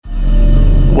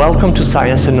Welcome to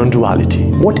Science and Non-Duality.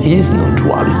 What is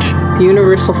non-duality? The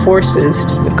universal forces.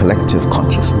 It's the collective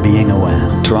consciousness. Being aware.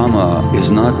 Trauma is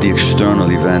not the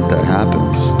external event that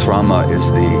happens. Trauma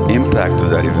is the impact of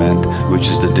that event, which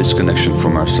is the disconnection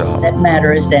from ourselves. That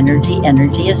matter is energy.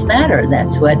 Energy is matter.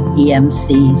 That's what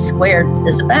EMC squared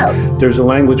is about. There's a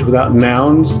language without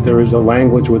nouns. There is a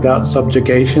language without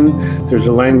subjugation. There's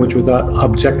a language without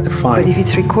objectifying. But if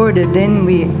it's recorded, then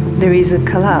there is a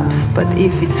collapse. But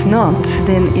if it's not,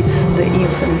 then it's the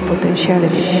infinite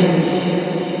potentiality.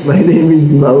 My name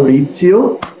is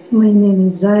Maurizio. My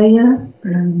name is Aya,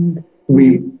 and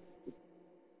we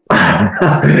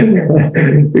got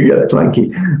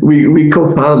clunky. We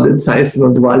co-founded Science and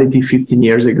Non-Duality 15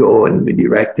 years ago, and we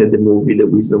directed the movie The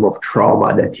Wisdom of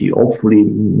Trauma that hopefully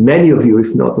many of you,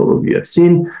 if not all of you, have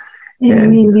seen.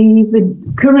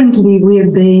 And currently we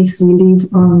live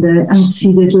on the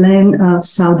unceded land of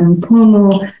Southern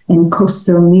Pomo and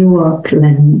coastal Newark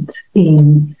land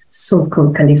in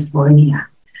SoCal, California.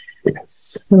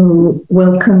 Yes. So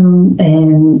welcome,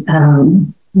 and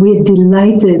we're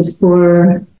delighted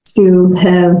for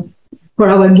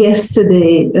our guest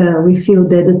today. We feel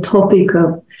that the topic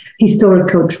of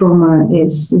historical trauma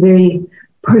is very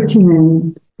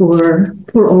pertinent for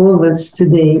all of us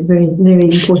today. Very, very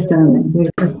important and very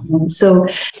pertinent. So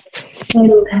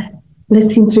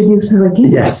let's introduce our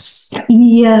guest.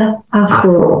 Yes.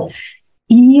 Affo.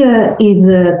 Ia is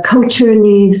a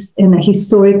culturalist and a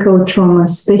historical trauma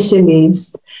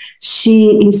specialist.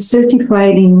 She is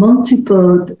certified in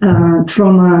multiple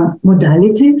trauma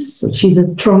modalities. So she's a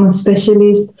trauma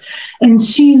specialist. And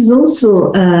she's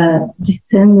also a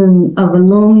descendant of a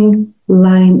long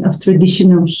line of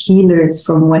traditional healers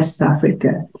from West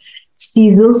Africa.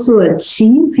 She's also a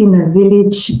chief in a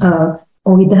village of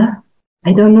Oida.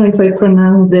 I don't know if I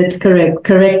pronounced that correct.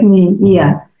 Correct me,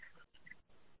 yeah.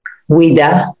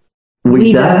 Wida.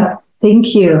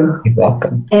 Thank you. You're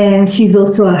welcome. And she's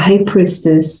also a high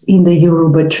priestess in the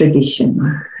Yoruba tradition.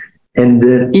 And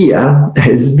Ia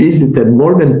has visited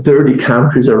more than 30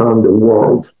 countries around the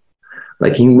world.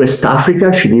 Like in West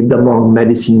Africa, she lived among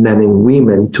medicine men and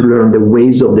women to learn the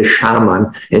ways of the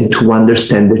shaman and to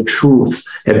understand the truth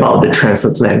about the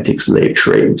transatlantic slave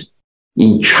trade.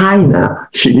 In China,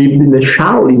 she lived in the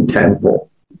Shaolin temple.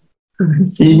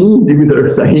 In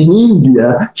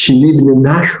India, she lived in an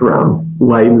ashram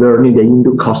while learning the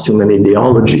Hindu costume and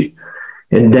ideology,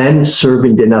 and then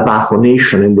serving the Navajo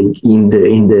Nation in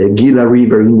the Gila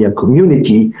River Indian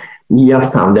community. Ia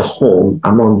found a home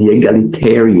among the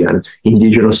egalitarian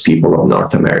indigenous people of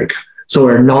North America. So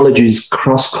her knowledge is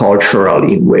cross-cultural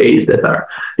in ways that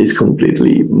is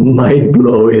completely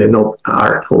mind-blowing and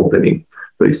heart-opening.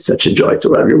 So it's such a joy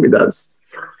to have you with us.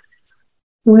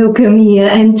 Welcome,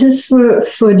 Ia. And just for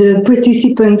the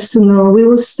participants to know, we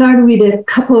will start with a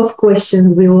couple of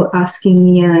questions we will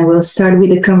asking Ia. I will start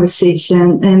with a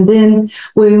conversation, and then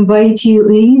we'll invite you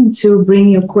in to bring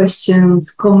your questions,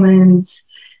 comments.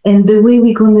 And the way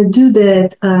we're going to do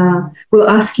that, we'll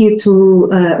ask you to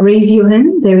raise your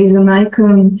hand. There is an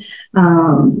icon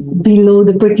below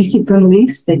the participant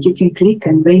list that you can click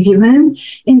and raise your hand.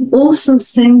 And also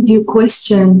send your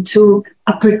question to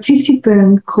a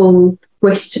participant called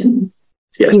question.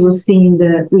 Yes. You will see in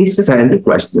the list of send the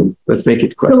question. Let's make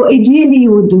it question. So ideally,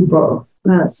 you would do both.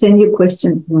 Send your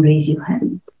question and raise your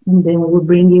hand. And then we will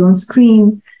bring you on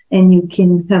screen and you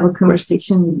can have a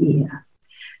conversation with Ia.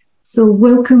 So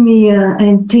welcome, Ia,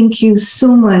 and thank you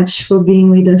so much for being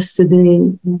with us today.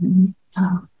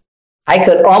 I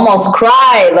could almost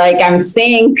cry, like I'm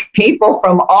seeing people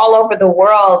from all over the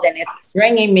world, and it's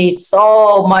bringing me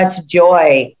so much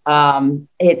joy.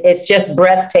 It's just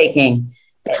breathtaking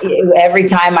every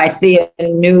time I see a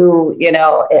new,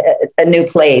 a new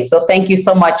place. So thank you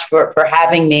so much for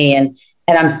having me, and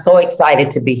I'm so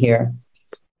excited to be here.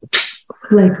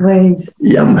 Likewise.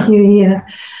 Yeah. Thank you, Ia.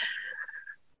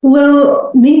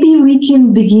 Well, maybe we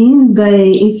can begin by,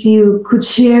 if you could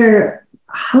share,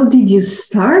 how did you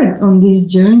start on this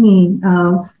journey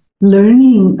of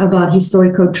learning about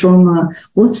historical trauma?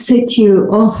 What set you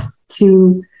off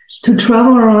to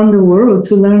travel around the world,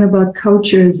 to learn about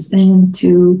cultures and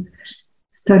to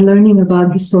start learning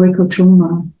about historical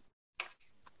trauma?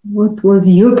 What was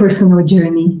your personal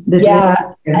journey?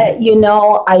 I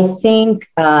think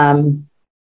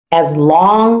as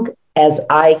long as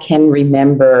I can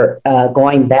remember,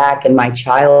 going back in my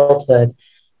childhood,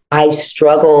 I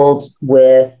struggled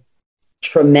with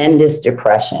tremendous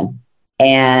depression.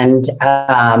 And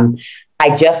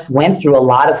I just went through a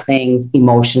lot of things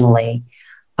emotionally.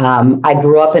 I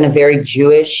grew up in a very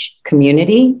Jewish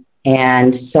community.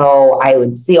 And so I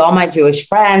would see all my Jewish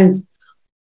friends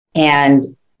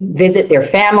and visit their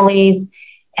families.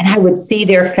 and I would see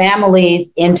their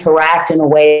families interact in a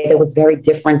way that was very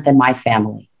different than my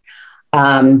family.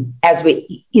 As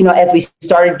we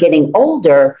started getting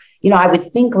older, I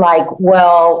would think like,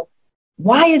 well,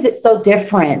 why is it so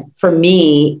different for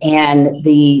me and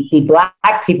the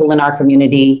Black people in our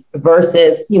community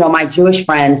versus, my Jewish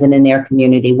friends and in their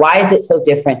community? Why is it so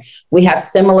different? We have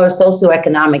similar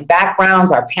socioeconomic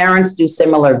backgrounds. Our parents do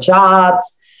similar jobs.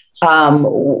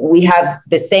 We have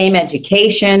the same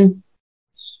education,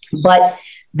 but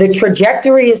the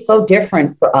trajectory is so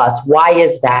different for us. Why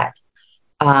is that?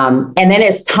 And then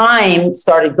as time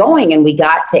started going and we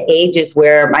got to ages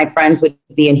where my friends would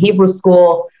be in Hebrew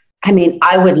school,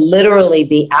 I would literally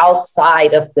be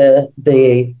outside of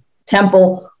the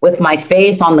temple with my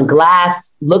face on the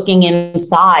glass, looking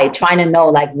inside, trying to know,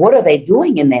 like, what are they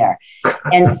doing in there?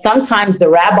 And sometimes the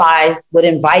rabbis would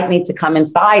invite me to come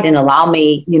inside and allow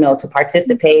me, to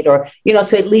participate or,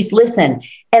 to at least listen.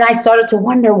 And I started to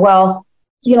wonder, well,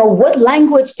 what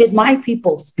language did my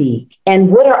people speak? And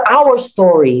what are our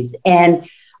stories? And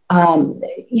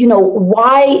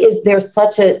why is there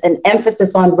such an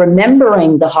emphasis on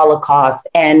remembering the Holocaust?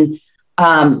 And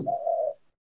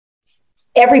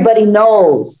everybody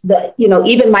knows that,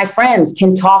 even my friends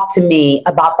can talk to me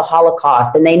about the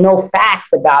Holocaust and they know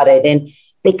facts about it and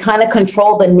they kind of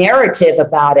control the narrative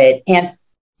about it. And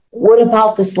what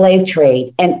about the slave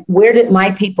trade? And where did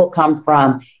my people come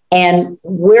from? And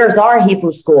where's our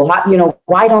Hebrew school?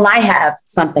 Why don't I have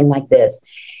something like this?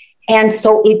 And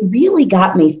so it really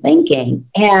got me thinking.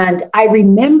 And I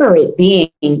remember it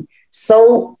being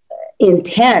so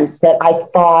intense that I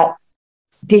thought,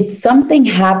 did something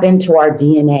happen to our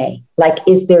DNA? Like,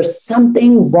 is there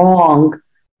something wrong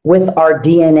with our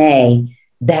DNA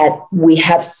that we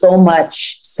have so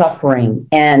much suffering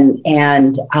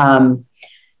and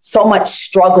so much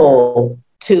struggle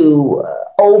to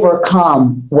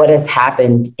overcome what has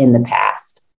happened in the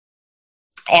past?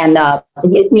 And,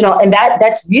 and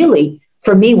that's really,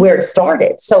 for me, where it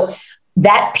started. So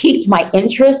that piqued my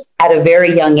interest at a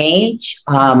very young age.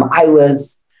 I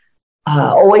was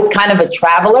always kind of a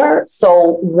traveler.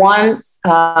 So once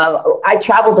I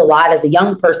traveled a lot as a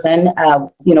young person,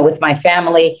 with my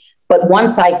family. But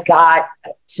once I got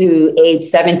to age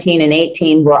 17 and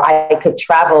 18, where I could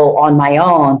travel on my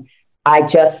own, I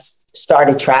just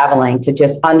started traveling to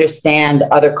just understand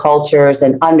other cultures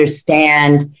and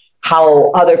understand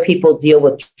how other people deal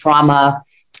with trauma.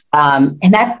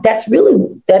 And that's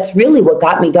really what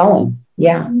got me going.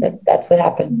 Yeah, that's what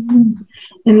happened.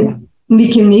 And we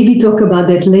can maybe talk about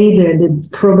that later. That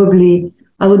probably,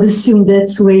 I would assume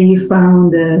that's where you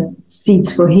found the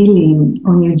seeds for healing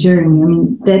on your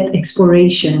journey. That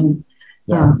exploration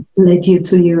led you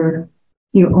to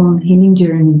your own healing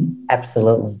journey.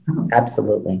 Absolutely.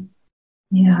 Absolutely.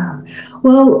 Yeah.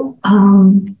 Well,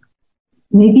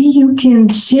 maybe you can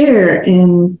share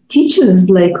and teach us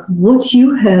like what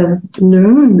you have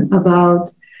learned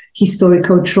about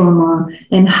historical trauma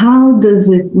and how does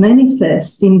it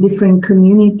manifest in different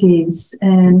communities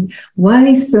and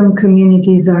why some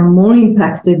communities are more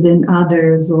impacted than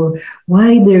others or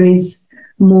why there is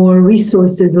more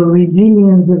resources or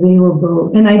resilience available.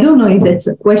 And I don't know if that's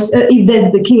a question, if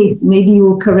that's the case, maybe you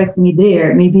will correct me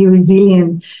there. Maybe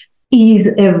resilience is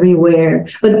everywhere,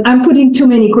 but I'm putting too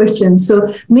many questions.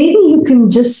 So maybe you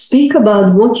can just speak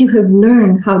about what you have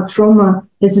learned, how trauma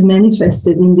has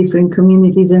manifested in different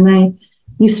communities. And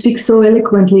you speak so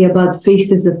eloquently about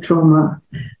faces of trauma.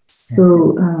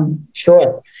 So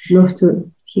sure. Love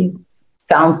to hear.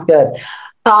 Sounds good.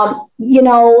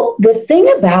 The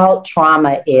thing about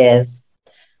trauma is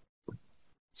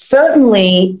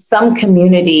certainly some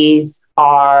communities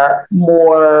are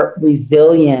more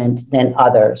resilient than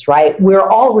others, right? We're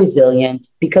all resilient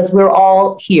because we're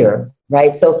all here,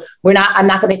 right? So I'm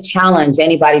not going to challenge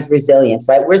anybody's resilience,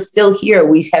 right? We're still here.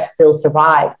 We have still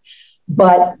survived.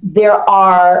 But there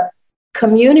are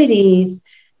communities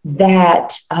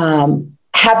that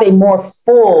have a more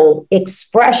full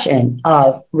expression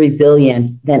of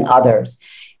resilience than others.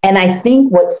 And I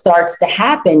think what starts to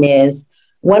happen is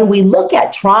when we look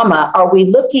at trauma, are we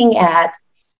looking at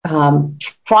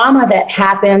trauma that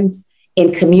happens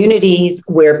in communities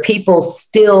where people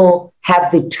still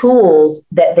have the tools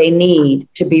that they need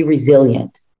to be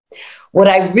resilient? What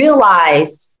I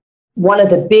realized, one of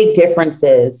the big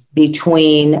differences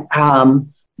between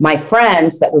my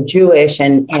friends that were Jewish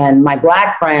and my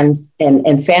Black friends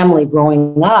and family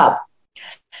growing up,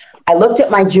 I looked at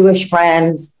my Jewish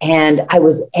friends and I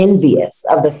was envious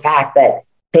of the fact that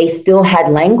they still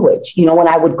had language. When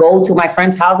I would go to my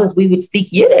friends' houses, we would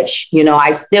speak Yiddish.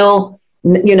 I still,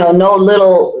 know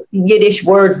little Yiddish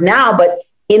words now, but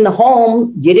in the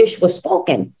home, Yiddish was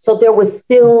spoken. So there was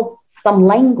still some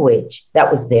language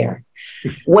that was there.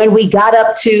 When we got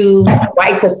up to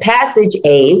rites of passage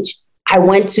age, I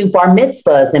went to bar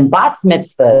mitzvahs and bat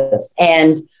mitzvahs,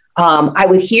 and I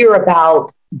would hear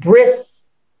about bris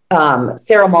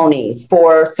ceremonies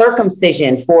for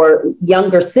circumcision for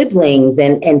younger siblings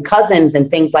and cousins and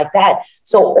things like that.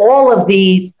 So all of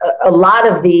these, a lot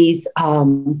of these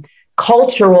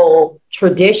cultural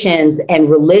traditions and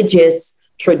religious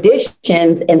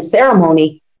traditions and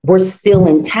ceremony were still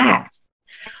intact.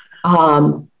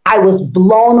 I was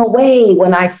blown away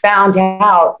when I found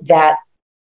out that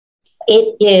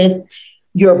it is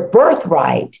your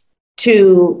birthright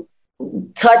to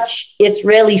touch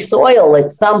Israeli soil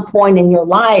at some point in your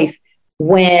life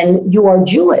when you are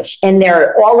Jewish. And there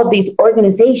are all of these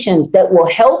organizations that will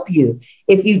help you.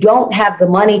 If you don't have the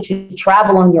money to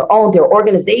travel on your own, there are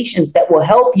organizations that will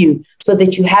help you so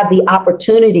that you have the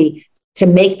opportunity to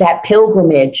make that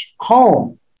pilgrimage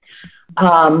home.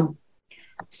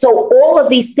 So all of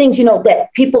these things, that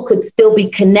people could still be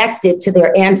connected to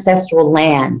their ancestral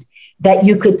land, that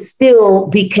you could still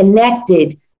be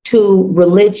connected to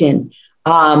religion.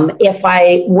 If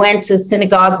I went to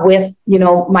synagogue with,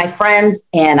 my friends,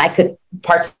 and I could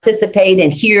participate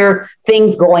and hear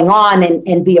things going on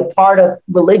and be a part of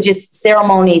religious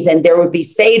ceremonies, and there would be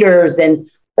seders and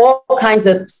all kinds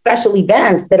of special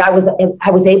events that I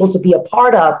was able to be a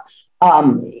part of.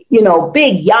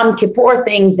 Big Yom Kippur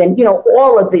things and,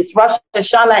 all of these Rosh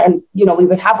Hashanah, and, we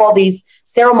would have all these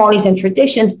ceremonies and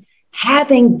traditions.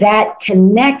 Having that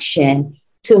connection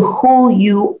to who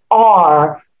you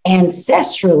are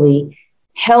ancestrally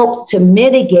helps to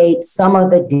mitigate some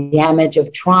of the damage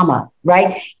of trauma,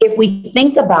 right? If we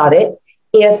think about it,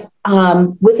 if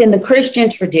within the Christian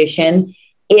tradition,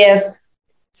 if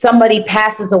somebody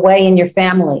passes away in your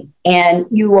family and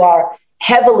you are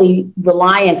heavily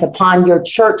reliant upon your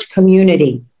church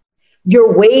community,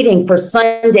 you're waiting for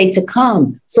Sunday to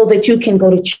come so that you can go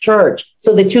to church,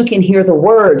 so that you can hear the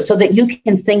word, so that you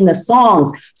can sing the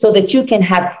songs, so that you can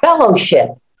have fellowship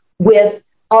with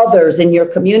others in your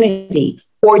community.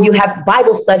 Or you have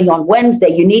Bible study on Wednesday.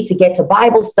 You need to get to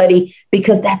Bible study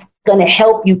because that's going to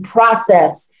help you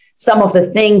process some of the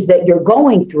things that you're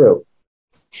going through.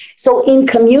 So in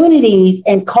communities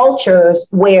and cultures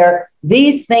where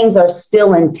these things are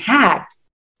still intact,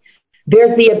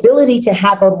 there's the ability to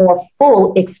have a more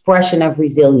full expression of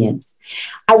resilience.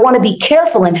 I want to be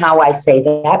careful in how I say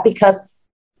that because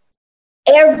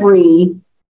every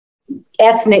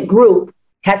ethnic group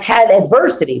has had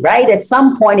adversity, right? At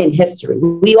some point in history.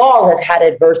 We all have had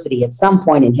adversity at some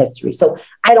point in history. So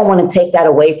I don't want to take that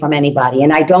away from anybody.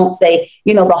 And I don't say,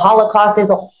 the Holocaust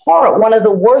is one of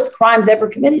the worst crimes ever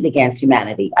committed against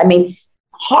humanity. I mean,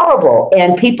 horrible.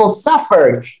 And people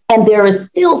suffered, and there is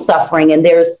still suffering, and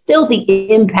there is still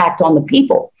the impact on the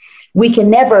people. We can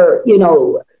never,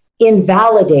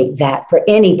 invalidate that for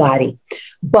anybody.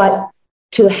 But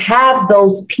to have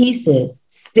those pieces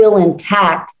still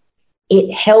intact,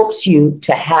 it helps you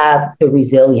to have the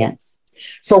resilience.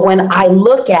 So when I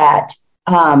look at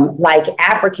like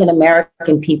African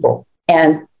American people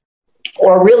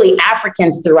or really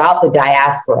Africans throughout the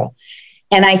diaspora,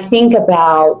 and I think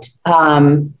about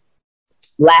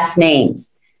last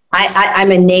names,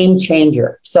 I'm a name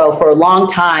changer. So for a long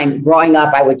time growing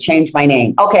up, I would change my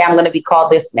name. Okay, I'm going to be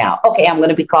called this now. Okay, I'm going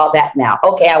to be called that now.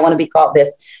 Okay, I want to be called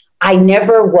this. I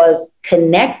never was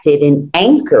connected and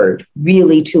anchored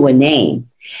really to a name.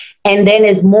 And then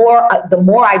the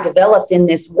more I developed in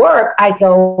this work, I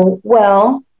go,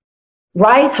 well,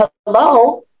 right,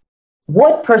 hello,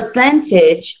 what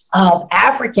percentage of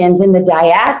Africans in the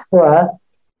diaspora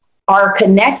are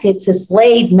connected to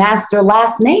slave master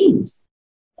last names?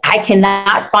 I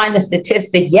cannot find the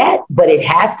statistic yet, but it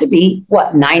has to be,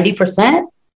 90%,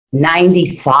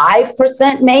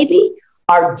 95% maybe?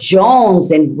 Are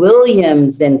Jones and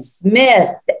Williams and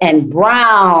Smith and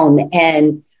Brown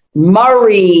and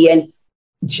Murray and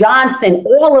Johnson,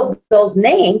 all of those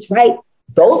names, right?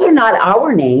 Those are not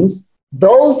our names.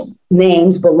 Those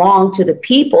names belong to the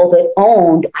people that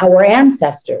owned our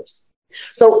ancestors.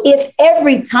 So if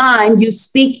every time you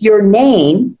speak your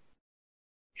name,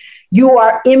 you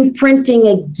are imprinting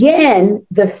again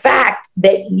the fact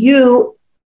that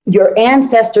your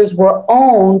ancestors were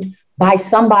owned by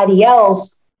somebody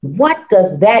else, what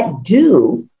does that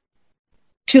do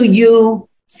to you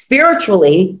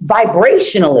spiritually,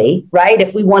 vibrationally, right?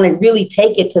 If we want to really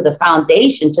take it to the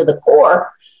foundation, to the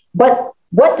core, but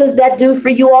what does that do for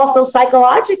you also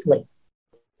psychologically?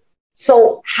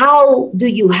 So how do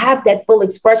you have that full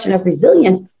expression of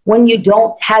resilience when you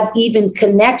don't have even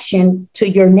connection to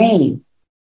your name?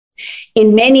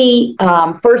 In many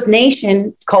First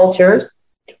Nation cultures,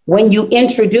 when you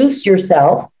introduce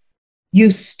yourself, you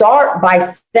start by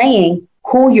saying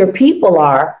who your people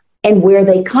are and where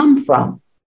they come from.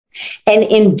 And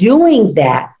in doing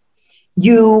that,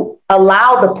 you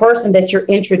allow the person that you're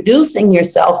introducing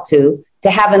yourself to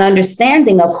have an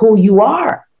understanding of who you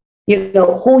are,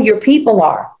 who your people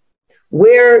are,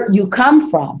 where you come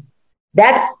from.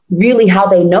 That's really how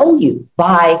they know you,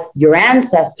 by your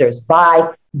ancestors,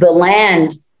 by the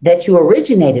land that you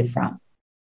originated from.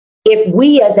 If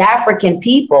we as African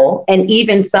people, and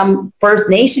even some First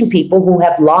Nation people who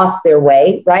have lost their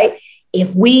way, right?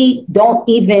 If we don't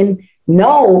even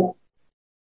know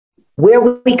where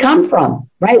we come from,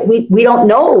 right? We don't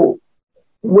know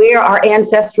where our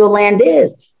ancestral land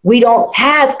is. We don't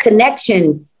have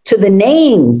connection to the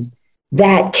names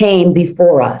that came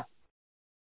before us.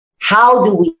 How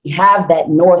do we have that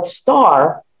North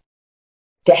Star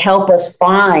to help us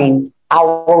find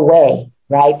our way,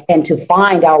 right? And to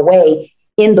find our way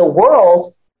in the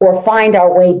world, or find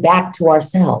our way back to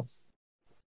ourselves.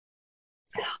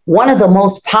 One of the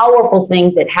most powerful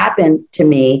things that happened to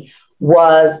me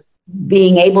was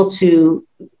being able to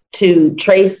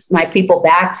trace my people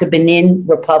back to Benin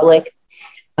Republic,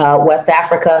 West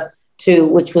Africa,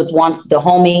 which was once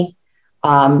Dahomey,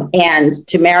 and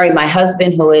to marry my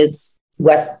husband, who is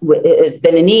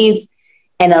Beninese,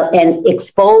 and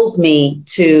expose me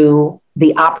to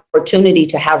the opportunity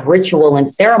to have ritual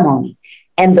and ceremony.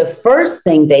 And the first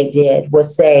thing they did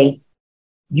was say,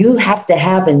 you have to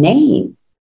have a name.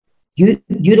 You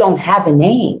don't have a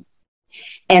name.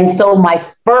 And so my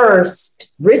first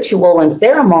ritual and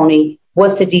ceremony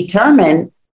was to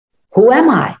determine, who am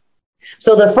I?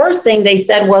 So the first thing they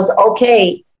said was,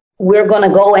 okay, we're going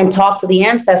to go and talk to the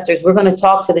ancestors. We're going to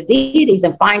talk to the deities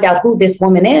and find out who this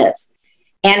woman is.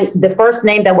 And the first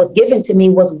name that was given to me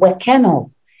was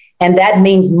Wekeno. And that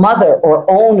means mother or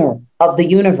owner of the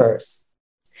universe.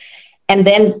 And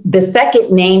then the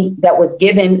second name that was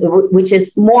given, which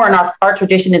is more in our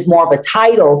tradition, is more of a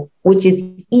title, which is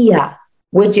Iya,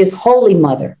 which is Holy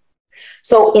Mother.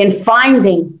 So in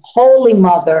finding Holy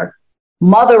Mother,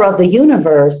 Mother of the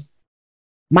universe,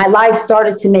 my life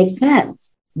started to make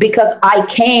sense, because I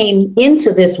came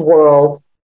into this world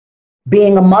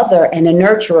being a mother and a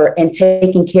nurturer and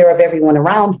taking care of everyone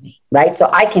around me, right? So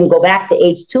I can go back to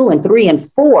age 2 and 3 and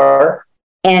 4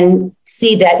 and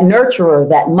see that nurturer,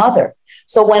 that mother.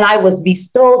 So when I was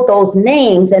bestowed those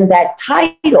names and that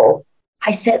title,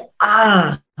 I said,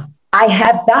 I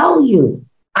have value.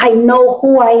 I know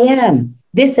who I am.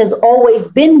 This has always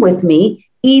been with me,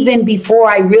 even before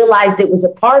I realized it was a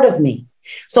part of me.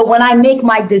 So when I make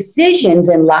my decisions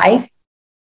in life,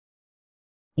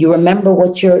 you remember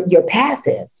what your path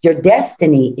is, your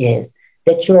destiny is,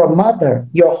 that you're a mother,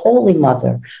 you're a holy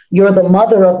mother, you're the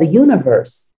mother of the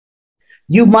universe.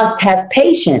 You must have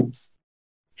patience,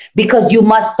 because you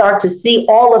must start to see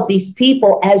all of these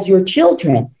people as your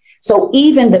children. So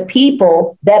even the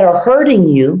people that are hurting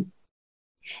you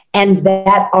and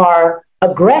that are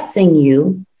aggressing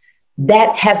you,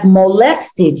 that have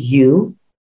molested you,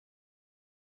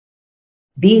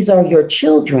 these are your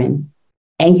children,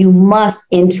 and you must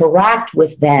interact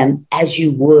with them as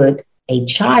you would a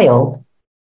child.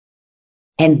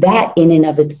 And that in and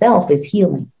of itself is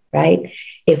healing, right?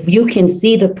 If you can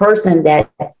see the person that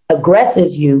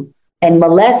aggresses you and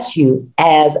molests you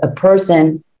as a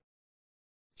person,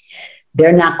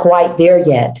 they're not quite there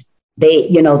yet.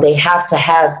 They have to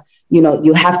have,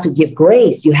 you have to give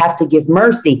grace. You have to give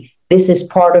mercy. This is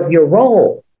part of your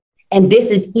role. And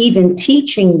this is even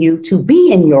teaching you to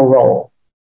be in your role.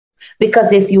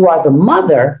 Because if you are the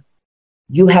mother,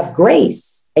 you have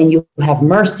grace and you have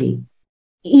mercy,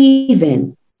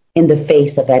 even in the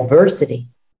face of adversity.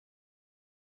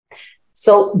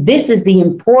 So this is the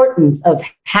importance of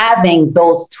having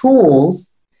those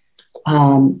tools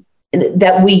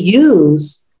that we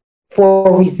use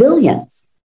for resilience.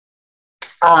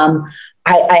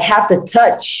 I have to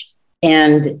touch,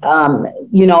 and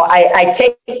I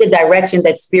take the direction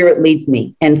that Spirit leads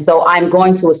me. And so I'm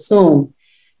going to assume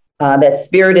that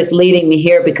Spirit is leading me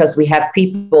here because we have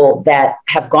people that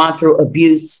have gone through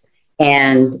abuse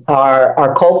and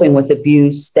are coping with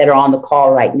abuse that are on the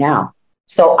call right now.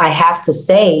 So I have to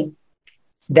say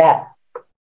that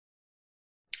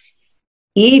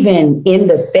even in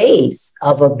the face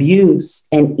of abuse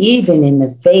and even in the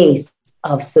face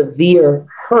of severe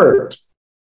hurt,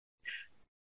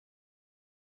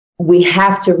 we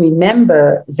have to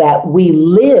remember that we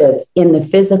live in the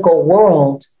physical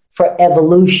world for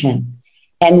evolution.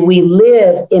 And we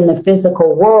live in the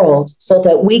physical world so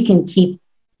that we can keep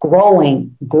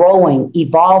growing,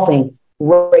 evolving,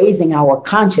 raising our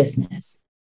consciousness.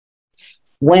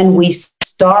 When we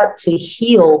start to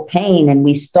heal pain and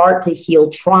we start to heal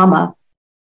trauma,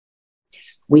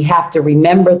 we have to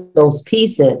remember those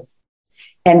pieces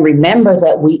and remember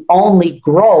that we only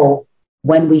grow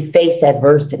when we face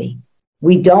adversity.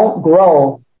 We don't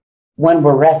grow when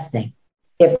we're resting.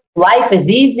 If life is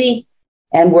easy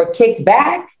and we're kicked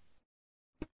back,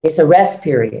 it's a rest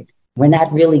period. We're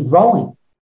not really growing.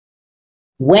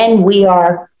 When we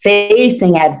are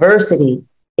facing adversity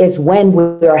is when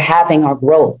we are having our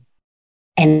growth.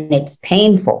 And it's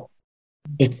painful.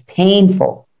 It's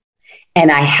painful.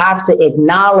 And I have to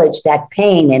acknowledge that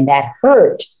pain and that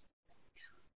hurt.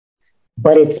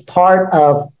 But it's part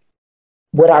of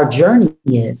what our journey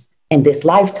is in this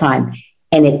lifetime.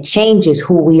 And it changes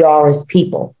who we are as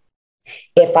people.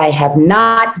 If I have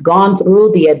not gone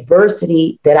through the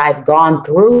adversity that I've gone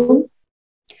through,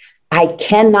 I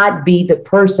cannot be the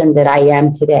person that I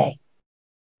am today.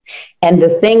 And the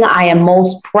thing I am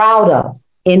most proud of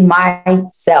in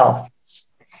myself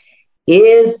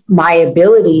is my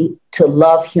ability to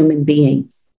love human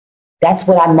beings. That's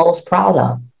what I'm most proud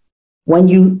of. When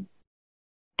you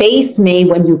face me,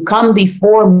 when you come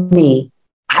before me,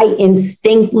 I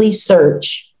instinctively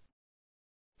search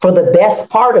for the best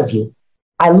part of you.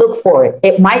 I look for it.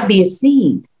 It might be a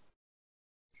seed.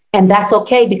 And that's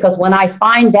okay, because when I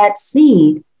find that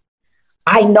seed,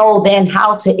 I know then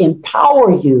how to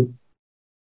empower you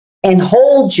and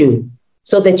hold you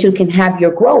so that you can have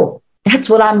your growth. That's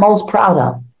what I'm most proud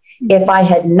of. If I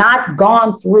had not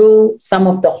gone through some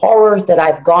of the horrors that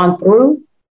I've gone through,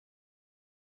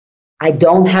 I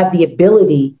don't have the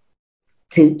ability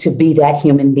to be that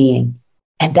human being.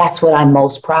 And that's what I'm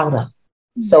most proud of.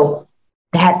 So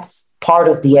that's part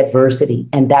of the adversity.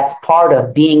 And that's part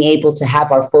of being able to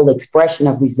have our full expression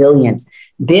of resilience.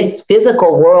 This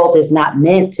physical world is not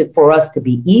meant for us to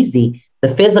be easy. The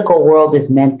physical world is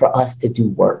meant for us to do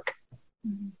work.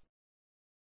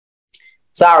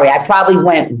 Sorry, I probably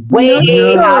went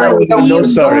way out of No,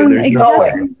 sorry.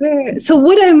 So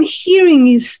what I'm hearing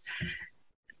is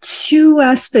two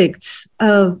aspects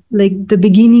of like the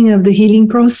beginning of the healing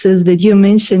process that you're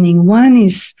mentioning. One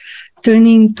is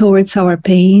turning towards our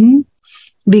pain,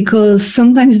 because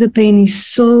sometimes the pain is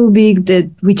so big that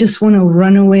we just want to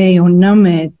run away or numb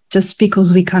it just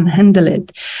because we can't handle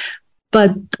it.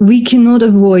 But we cannot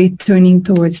avoid turning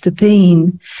towards the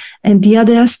pain. And the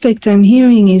other aspect I'm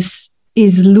hearing is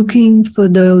looking for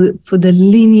the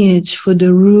lineage, for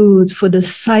the root, for the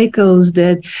cycles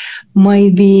that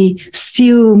might be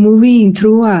still moving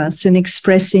through us and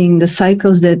expressing the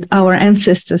cycles that our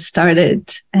ancestors started,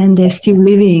 and they're still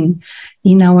living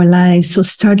in our lives. So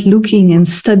start looking and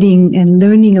studying and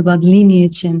learning about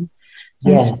lineage and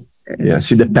ancestors. Yeah,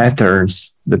 see the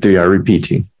patterns that we are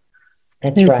repeating.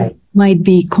 That's right. Might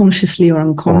be consciously or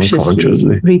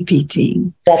unconsciously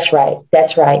repeating. That's right.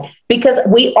 That's right. Because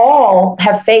we all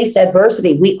have faced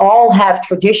adversity. We all have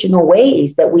traditional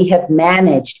ways that we have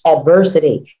managed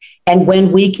adversity. And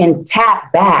when we can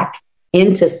tap back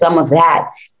into some of that,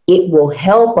 it will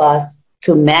help us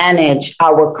to manage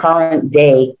our current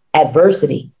day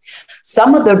adversity.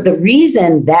 Some of the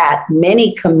reason that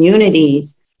many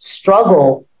communities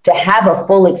struggle to have a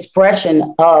full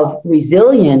expression of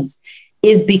resilience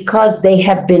is because they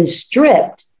have been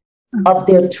stripped of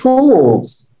their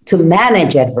tools to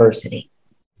manage adversity.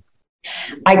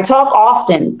 I talk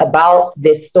often about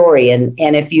this story, and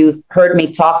if you've heard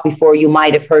me talk before, you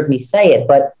might have heard me say it,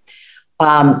 but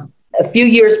a few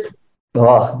years,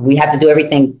 we have to do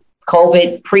everything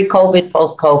COVID, pre-COVID,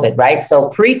 post-COVID, right? So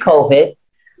pre-COVID,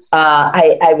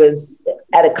 I was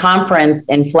at a conference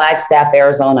in Flagstaff,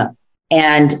 Arizona,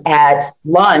 and at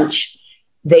lunch,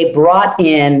 they brought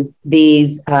in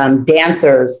these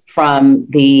dancers from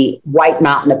the White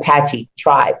Mountain Apache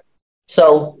tribe.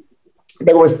 So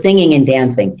they were singing and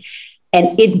dancing,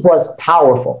 and it was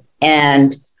powerful.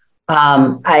 And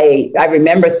I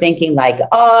remember thinking like,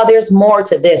 oh, there's more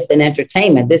to this than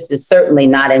entertainment. This is certainly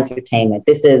not entertainment.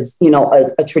 This is,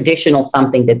 a traditional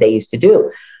something that they used to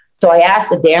do. So I asked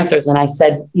the dancers and I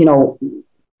said,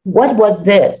 what was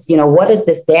this? What is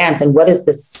this dance? And what is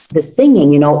the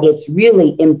singing? It's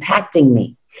really impacting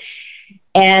me.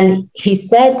 And he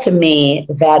said to me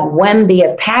that when the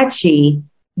Apache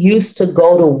used to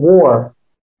go to war,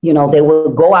 they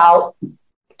would go out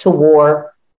to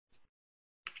war,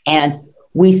 and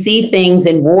we see things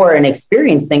in war and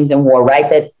experience things in war, right,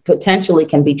 that potentially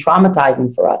can be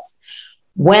traumatizing for us.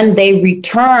 When they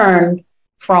returned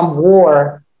from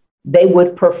war, they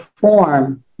would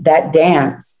perform that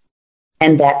dance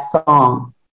and that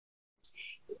song.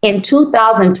 In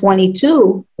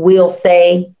 2022, we'll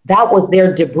say that was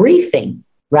their debriefing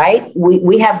right?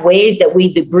 We have ways that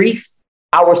we debrief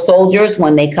our soldiers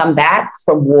when they come back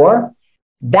from war.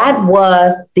 That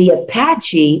was the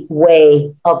Apache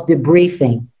way of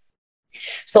debriefing.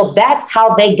 So that's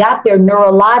how they got their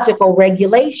neurological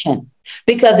regulation.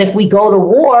 Because if we go to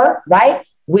war, right,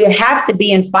 we have to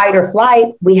be in fight or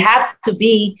flight. We have to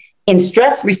be in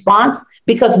stress response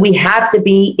because we have to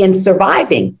be in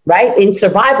surviving, right? In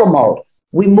survival mode.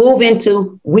 We move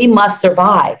into we must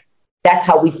survive. That's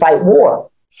how we fight war.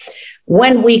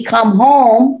 When we come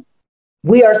home,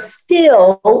 we are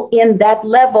still in that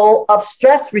level of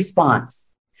stress response.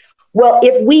 Well,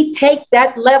 if we take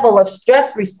that level of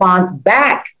stress response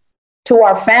back to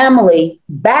our family,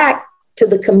 back to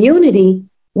the community,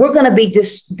 we're going to be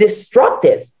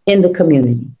destructive in the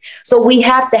community. So we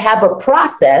have to have a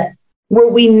process where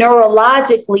we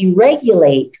neurologically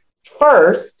regulate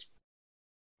first,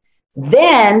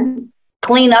 then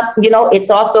clean up, it's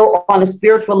also on a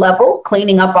spiritual level,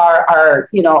 cleaning up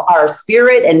our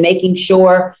spirit and making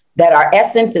sure that our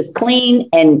essence is clean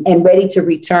and ready to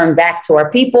return back to our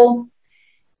people.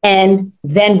 And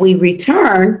then we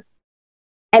return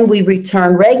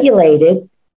regulated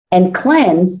and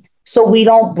cleansed so we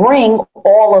don't bring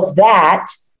all of that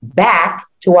back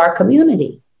to our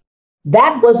community.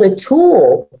 That was a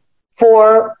tool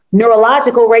for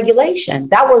neurological regulation.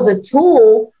 That was a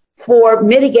tool for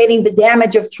mitigating the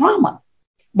damage of trauma.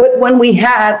 But when we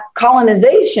have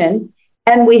colonization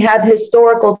and we have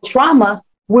historical trauma,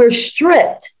 we're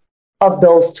stripped of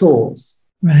those tools.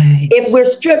 Right. If we're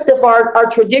stripped of our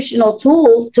traditional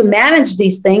tools to manage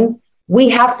these things, we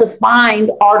have to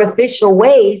find artificial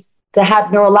ways to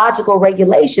have neurological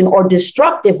regulation or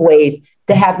destructive ways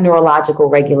to have neurological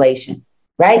regulation,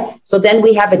 right? So then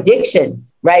we have addiction,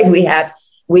 right? We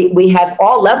have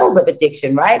all levels of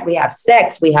addiction, right? We have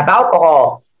sex, we have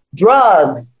alcohol,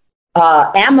 drugs,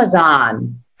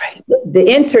 Amazon, right, the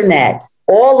internet,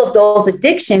 all of those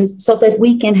addictions so that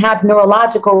we can have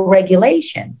neurological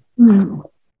regulation. Mm.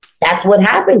 That's what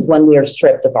happens when we are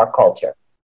stripped of our culture.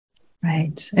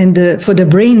 Right. And for the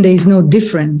brain, there is no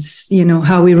difference,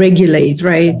 how we regulate,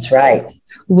 right? That's right.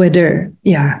 Whether,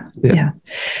 yeah.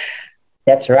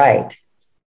 That's right.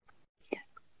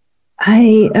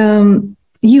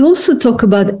 You also talk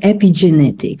about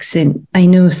epigenetics, and I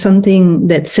know something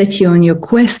that set you on your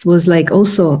quest was like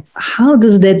also, how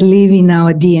does that live in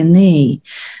our DNA?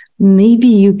 Maybe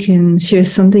you can share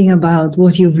something about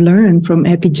what you've learned from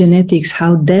epigenetics,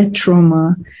 how that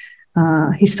trauma,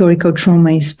 historical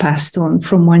trauma, is passed on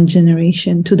from one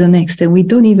generation to the next. And we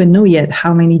don't even know yet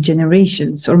how many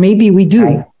generations, or maybe we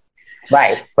do.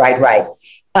 Right.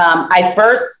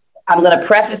 I'm going to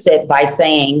preface it by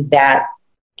saying that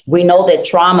we know that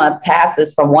trauma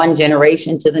passes from one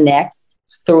generation to the next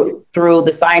through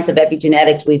the science of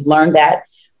epigenetics. We've learned that.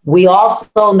 We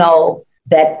also know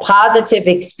that positive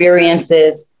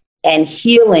experiences and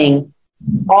healing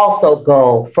also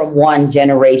go from one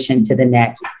generation to the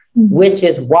next, which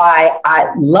is why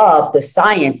I love the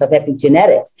science of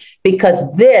epigenetics, because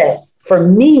this, for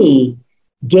me,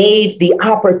 gave the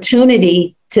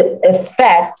opportunity to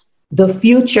affect the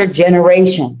future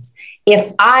generations.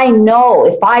 If I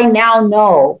now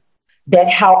know that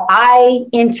how I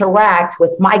interact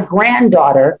with my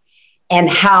granddaughter and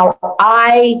how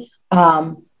I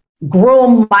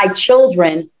groom my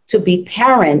children to be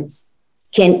parents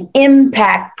can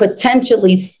impact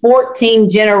potentially 14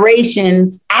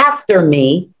 generations after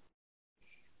me,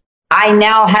 I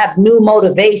now have new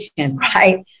motivation,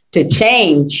 right, to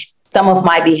change some of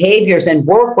my behaviors and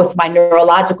work with my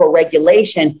neurological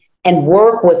regulation and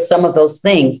work with some of those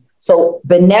things. So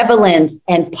benevolence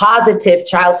and positive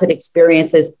childhood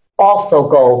experiences also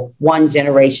go one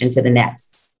generation to the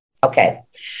next. Okay.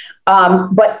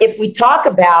 But if we talk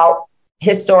about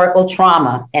historical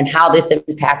trauma and how this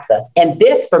impacts us, and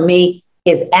this for me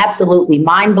is absolutely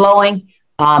mind-blowing.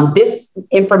 This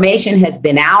information has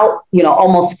been out,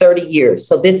 almost 30 years.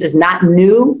 So this is not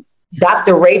new.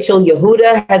 Dr. Rachel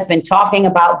Yehuda has been talking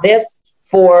about this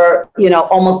for,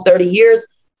 almost 30 years.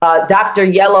 Dr.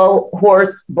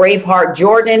 Yellowhorse Braveheart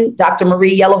Jordan, Dr.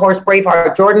 Marie Yellowhorse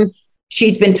Braveheart Jordan,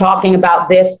 she's been talking about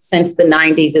this since the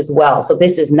 90s as well. So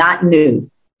this is not new.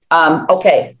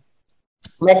 Okay,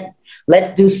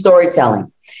 let's do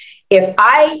storytelling. If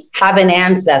I have an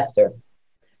ancestor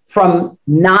from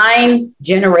 9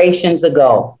 generations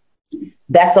ago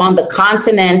that's on the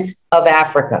continent of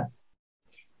Africa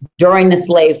during the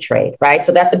slave trade, right?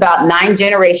 So that's about 9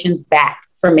 generations back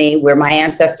for me, where my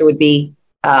ancestor would be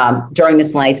during the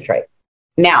slave trade.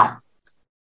 Now,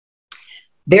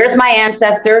 there's my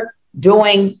ancestor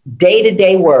doing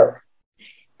day-to-day work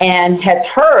and has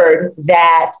heard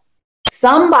that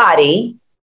somebody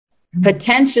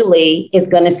potentially is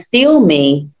going to steal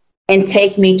me and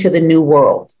take me to the new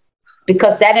world,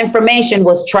 because that information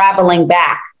was traveling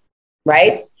back,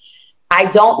 right? I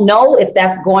don't know if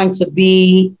that's going to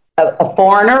be a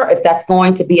foreigner, if that's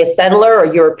going to be a settler or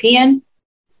European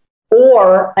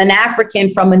or an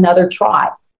African from another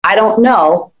tribe. I don't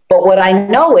know. But what I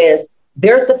know is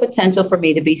there's the potential for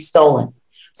me to be stolen.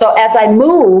 So as I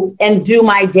move and do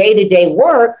my day-to-day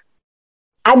work,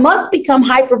 I must become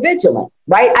hypervigilant,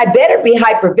 right? I better be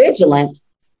hypervigilant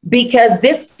because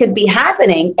this could be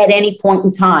happening at any point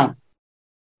in time.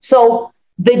 So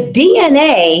the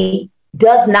DNA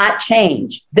does not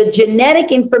change. The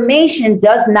genetic information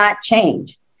does not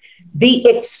change. The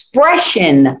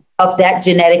expression of that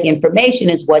genetic information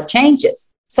is what changes.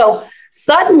 So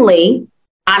suddenly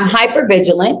I'm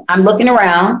hypervigilant. I'm looking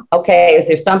around. Okay, is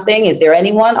there something? Is there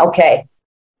anyone? Okay.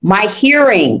 My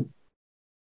hearing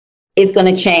is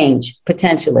going to change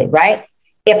potentially, right?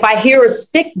 If I hear a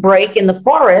stick break in the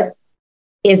forest,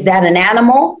 is that an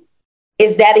animal?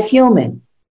 Is that a human?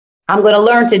 I'm going to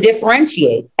learn to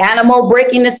differentiate animal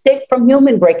breaking the stick from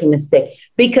human breaking the stick,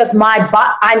 because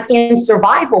I'm in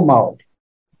survival mode,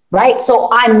 right? So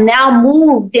I'm now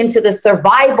moved into the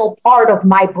survival part of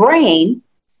my brain.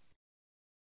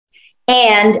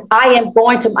 And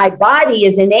my body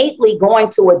is innately going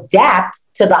to adapt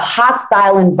to the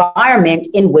hostile environment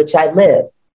in which I live.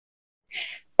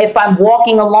 If I'm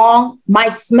walking along, my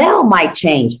smell might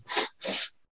change.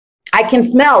 I can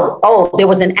smell, oh, there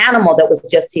was an animal that was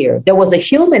just here. There was a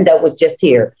human that was just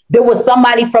here. There was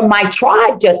somebody from my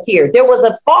tribe just here. There was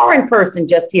a foreign person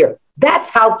just here. That's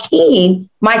how keen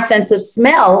my sense of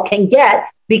smell can get,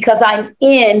 because I'm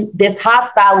in this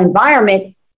hostile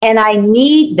environment and I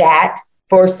need that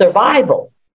for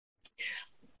survival.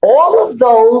 All of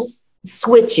those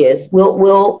switches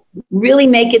will really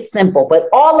make it simple, but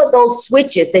all of those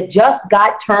switches that just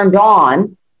got turned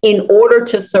on in order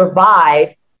to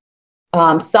survive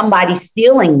somebody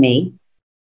stealing me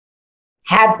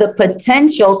have the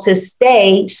potential to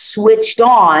stay switched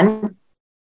on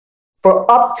for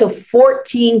up to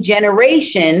 14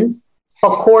 generations,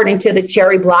 according to the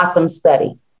Cherry Blossom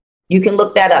Study. You can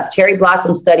look that up. Cherry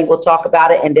Blossom Study will talk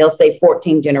about it, and they'll say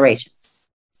 14 generations.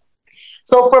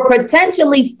 So for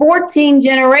potentially 14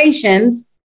 generations,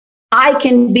 I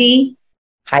can be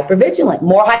hypervigilant,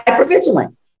 more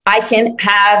hypervigilant. I can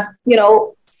have,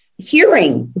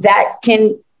 hearing that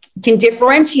can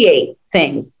differentiate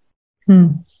things.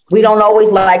 We don't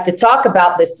always like to talk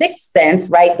about the sixth sense,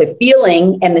 right? The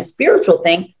feeling and the spiritual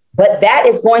thing, but that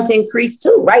is going to increase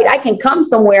too, right? I can come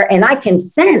somewhere and I can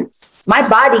sense, my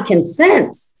body can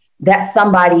sense that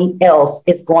somebody else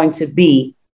is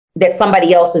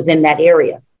in that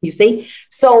area, you see?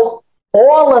 So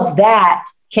all of that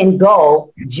can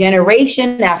go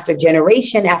generation after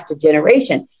generation after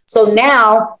generation. So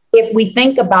now, if we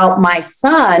think about my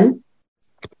son,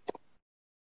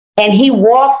 and he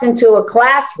walks into a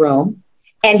classroom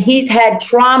and he's had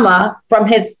trauma from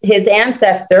his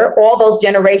ancestor all those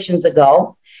generations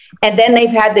ago, and then they've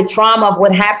had the trauma of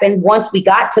what happened once we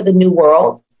got to the new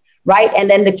world, right? And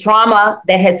then the trauma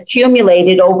that has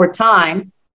accumulated over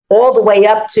time, all the way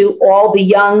up to all the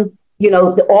young,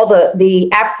 all the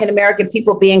African-American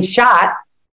people being shot.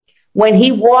 When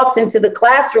he walks into the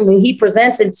classroom and he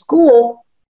presents in school,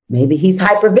 maybe he's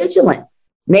hypervigilant.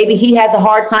 Maybe he has a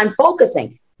hard time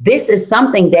focusing. This is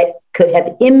something that could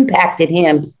have impacted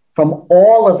him from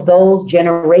all of those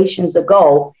generations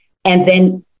ago, and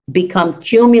then become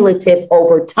cumulative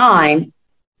over time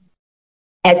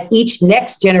as each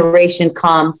next generation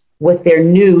comes with their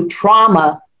new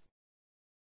trauma,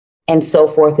 and so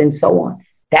forth and so on.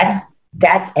 That's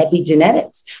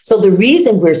epigenetics. So the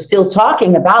reason we're still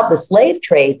talking about the slave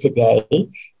trade today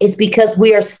is because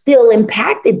we are still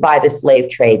impacted by the slave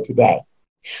trade today.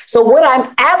 So what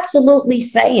I'm absolutely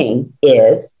saying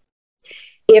is,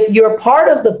 if you're part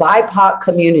of the BIPOC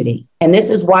community, and this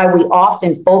is why we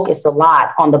often focus a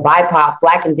lot on the BIPOC,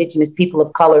 Black, Indigenous, people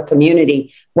of color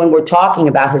community, when we're talking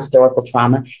about historical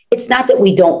trauma, it's not that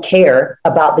we don't care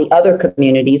about the other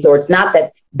communities, or it's not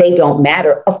that they don't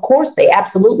matter. Of course, they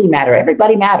absolutely matter.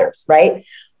 Everybody matters, right?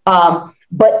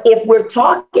 But if we're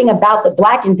talking about the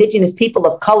Black, Indigenous, people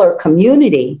of color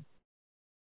community,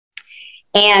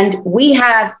 and we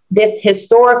have this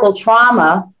historical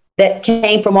trauma that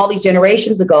came from all these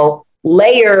generations ago,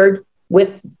 layered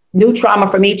with new trauma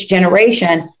from each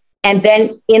generation, and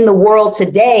then in the world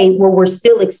today, where we're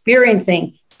still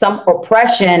experiencing some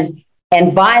oppression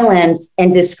and violence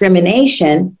and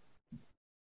discrimination,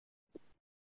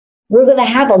 we're going to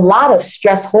have a lot of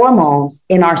stress hormones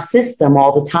in our system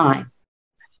all the time,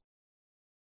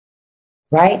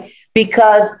 right?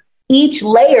 Because each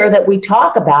layer that we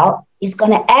talk about is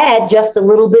going to add just a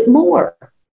little bit more.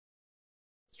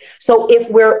 So if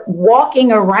we're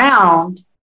walking around,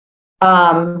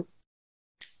 with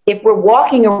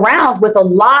a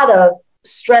lot of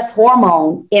stress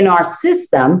hormone in our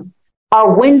system,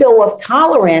 our window of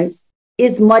tolerance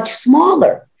is much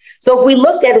smaller. So if we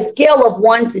looked at a scale of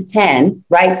 1 to 10,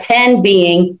 right, 10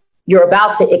 being you're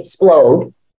about to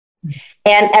explode,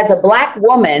 and as a Black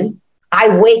woman, I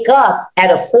wake up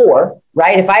at a 4,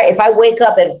 right? If I wake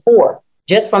up at a 4,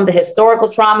 just from the historical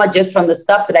trauma, just from the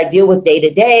stuff that I deal with day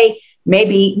to day,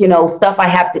 maybe, stuff I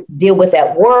have to deal with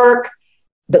at work,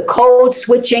 the code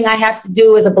switching I have to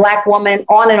do as a Black woman,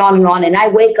 on and on and on. And I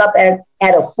wake up at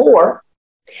a 4.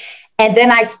 And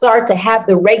then I start to have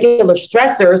the regular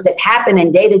stressors that happen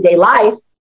in day-to-day life.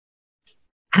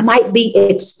 I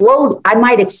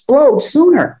might explode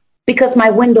sooner because my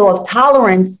window of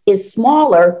tolerance is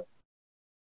smaller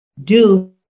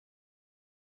due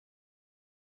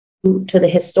to the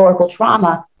historical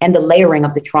trauma and the layering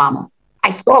of the trauma. I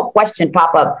saw a question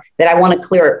pop up that I want to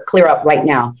clear up right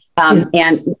now.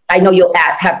 And I know you'll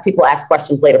have people ask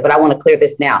questions later, but I want to clear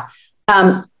this now.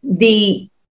 The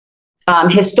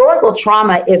historical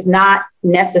trauma is not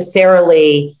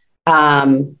necessarily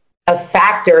a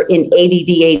factor in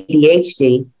ADD,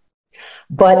 ADHD,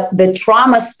 but the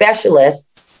trauma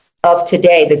specialists of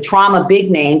today, the trauma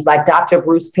big names like Dr.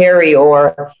 Bruce Perry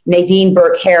or Nadine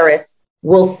Burke-Harris,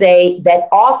 will say that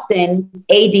often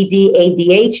ADD,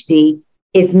 ADHD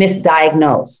is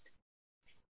misdiagnosed.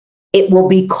 It will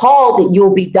be called that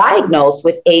you'll be diagnosed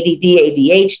with ADD,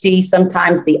 ADHD,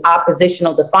 sometimes the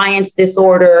oppositional defiance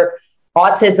disorder,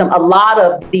 autism, a lot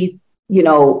of these,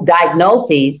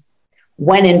 diagnoses,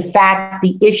 when in fact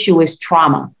the issue is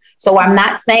trauma. So I'm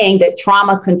not saying that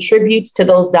trauma contributes to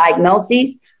those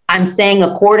diagnoses. I'm saying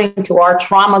according to our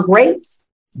trauma greats,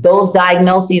 those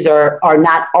diagnoses are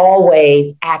not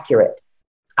always accurate.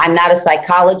 I'm not a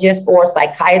psychologist or a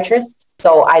psychiatrist,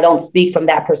 so I don't speak from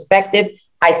that perspective.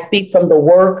 I speak from the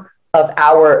work of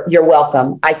you're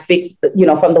welcome. I speak,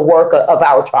 from the work of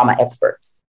our trauma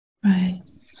experts. Right.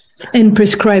 And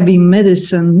prescribing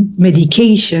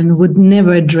medication would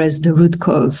never address the root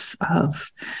cause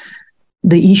of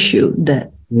the issue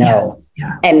No.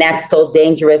 Yeah. And that's so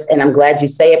dangerous. And I'm glad you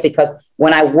say it, because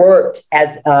when I worked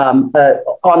as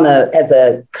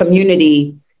a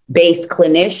community-based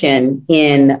clinician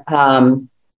in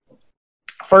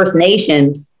First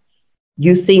Nations,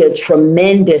 you see a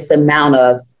tremendous amount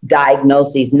of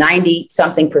diagnoses.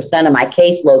 90-something% of my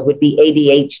caseload would be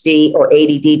ADHD or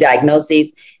ADD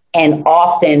diagnoses. And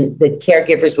often the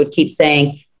caregivers would keep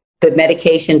saying, the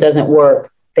medication doesn't work.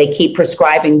 They keep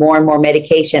prescribing more and more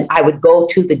medication. I would go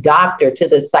to the doctor, to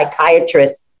the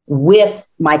psychiatrist with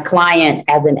my client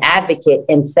as an advocate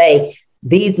and say,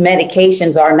 these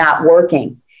medications are not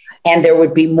working. And there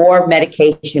would be more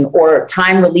medication or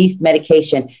time-released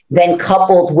medication, then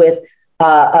coupled with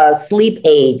sleep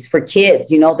aids for kids,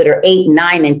 that are 8,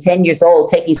 9, and 10 years old,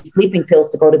 taking sleeping pills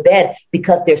to go to bed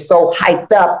because they're so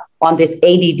hyped up on this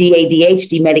ADD,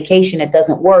 ADHD medication. It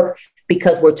doesn't work,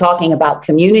 because we're talking about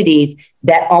communities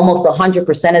that almost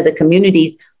 100% of the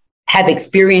communities have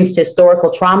experienced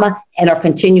historical trauma and are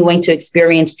continuing to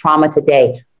experience trauma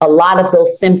today. A lot of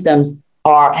those symptoms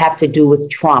have to do with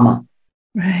trauma.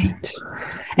 Right.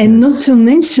 And not to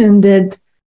mention that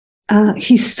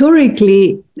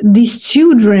historically, these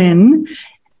children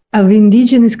of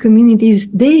indigenous communities,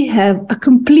 they have a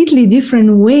completely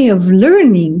different way of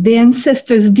learning. The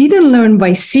ancestors didn't learn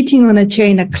by sitting on a chair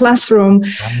in a classroom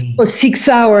for 6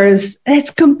 hours. It's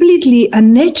completely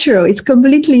unnatural. It's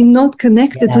completely not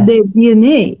connected to their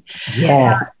DNA.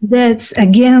 Yes. That's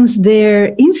against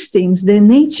their instincts, their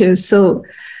nature. So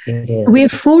we're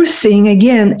forcing,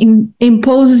 again,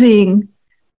 imposing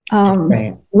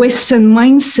Western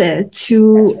mindset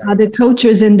to other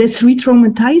cultures, and that's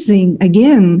re-traumatizing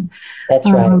again. That's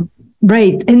right.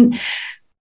 Right. And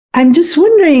I'm just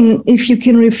wondering if you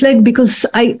can reflect, because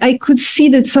I could see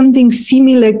that something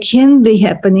similar can be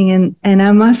happening, and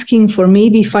I'm asking for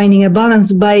maybe finding a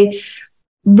balance by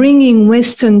bringing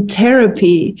Western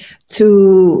therapy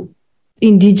to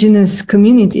indigenous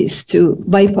communities, to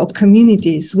BIPOC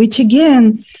communities, which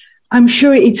again, I'm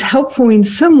sure it's helpful in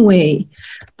some way,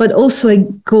 but also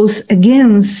it goes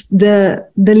against the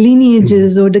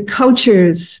lineages or the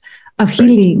cultures of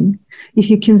healing. If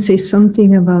you can say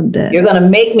something about that. You're going to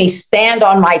make me stand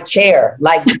on my chair.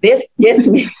 Like this gets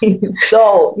me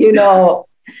so,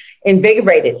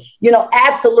 invigorated.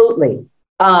 Absolutely.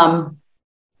 I'm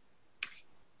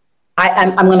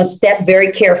going to step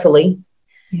very carefully.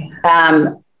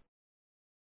 Yeah.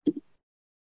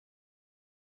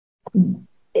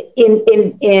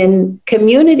 in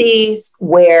communities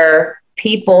where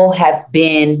people have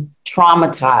been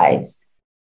traumatized,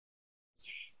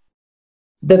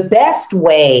 the best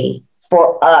way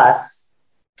for us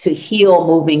to heal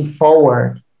moving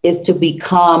forward is to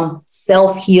become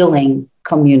self-healing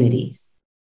communities.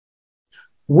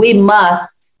 We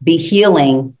must be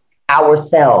healing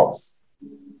ourselves.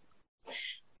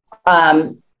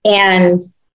 And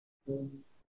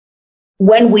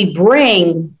when we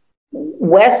bring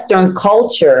Western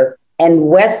culture and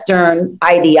Western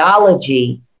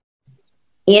ideology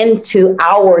into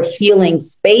our healing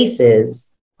spaces,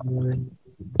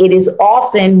 it is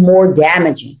often more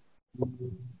damaging.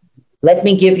 Let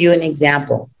me give you an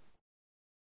example.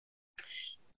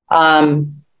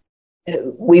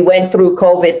 We went through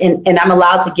COVID, and I'm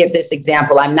allowed to give this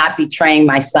example. I'm not betraying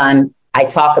my son. I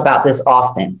talk about this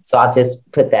often, so I'll just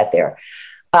put that there.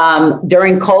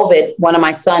 During COVID, one of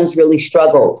my sons really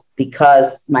struggled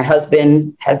because my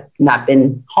husband has not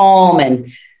been home,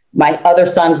 and my other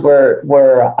sons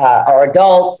are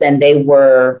adults, and they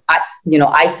were,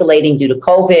 isolating due to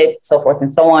COVID, so forth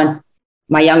and so on.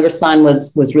 My younger son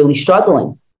was really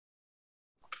struggling.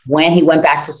 When he went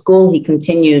back to school, he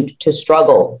continued to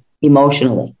struggle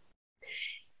emotionally.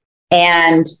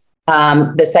 And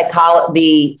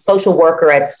the social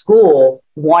worker at school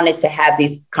wanted to have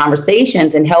these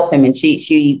conversations and help him. And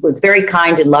she was very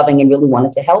kind and loving and really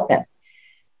wanted to help him.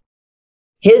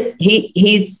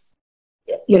 He's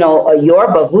a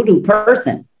Yoruba voodoo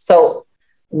person. So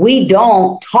we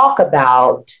don't talk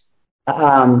about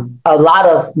a lot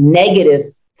of negative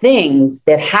things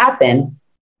that happen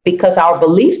because our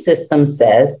belief system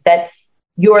says that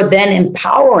you're then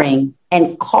empowering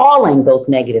and calling those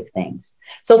negative things.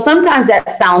 So sometimes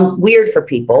that sounds weird for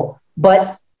people,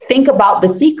 but think about The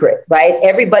Secret, right?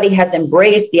 Everybody has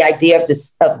embraced the idea of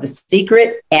the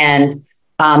secret and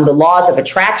the laws of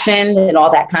attraction and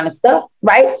all that kind of stuff,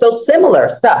 right? So similar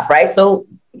stuff, right? So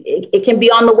it can be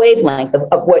on the wavelength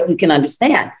of what you can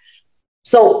understand.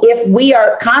 So if we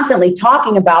are constantly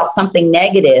talking about something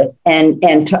negative and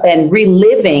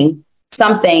reliving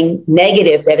something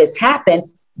negative that has happened,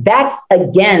 that's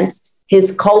against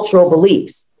his cultural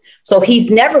beliefs. So he's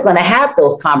never going to have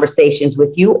those conversations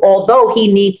with you, although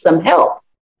he needs some help.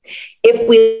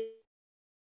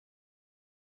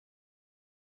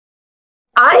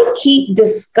 I keep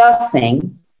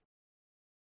discussing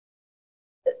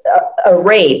a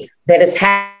rape that has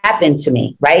happened to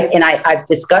me, right? And I've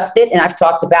discussed it and I've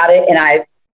talked about it and I've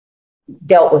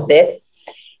dealt with it.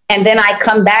 And then I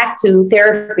come back to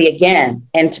therapy again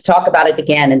and to talk about it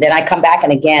again. And then I come back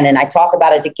and I talk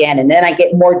about it again. And then I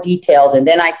get more detailed. And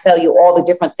then I tell you all the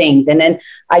different things. And then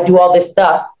I do all this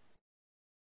stuff.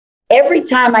 Every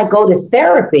time I go to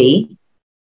therapy,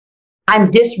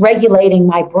 I'm dysregulating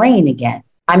my brain again.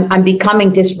 I'm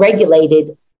becoming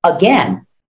dysregulated again.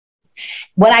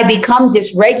 When I become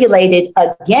dysregulated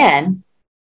again,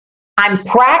 I'm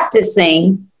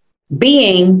practicing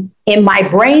being in my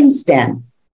brainstem,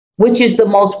 which is the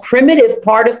most primitive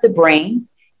part of the brain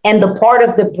and the part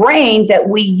of the brain that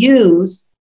we use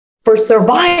for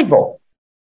survival.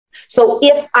 So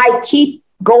if I keep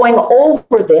going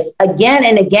over this again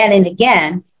and again and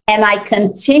again, and I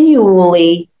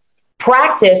continually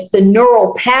practice the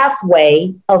neural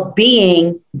pathway of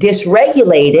being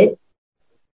dysregulated,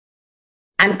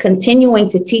 I'm continuing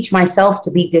to teach myself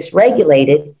to be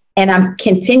dysregulated, and I'm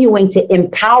continuing to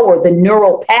empower the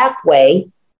neural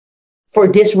pathway for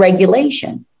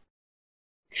dysregulation.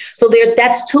 So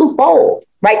that's twofold,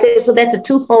 right? So that's a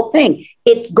twofold thing.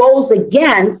 It goes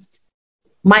against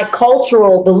my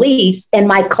cultural beliefs and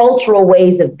my cultural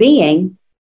ways of being,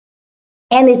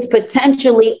 and it's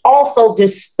potentially also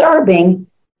disturbing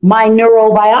my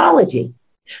neurobiology.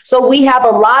 So we have a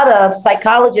lot of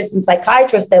psychologists and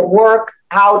psychiatrists that work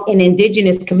out in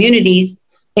indigenous communities,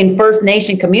 in First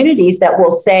Nation communities, that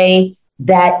will say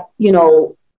that,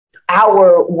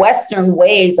 our Western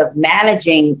ways of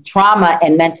managing trauma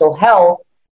and mental health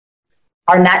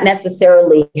are not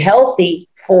necessarily healthy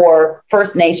for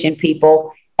First Nation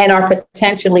people and are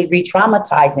potentially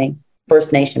re-traumatizing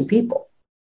First Nation people.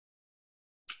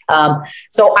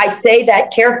 So I say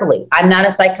that carefully. I'm not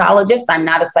a psychologist. I'm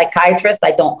not a psychiatrist.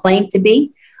 I don't claim to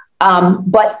be.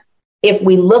 But if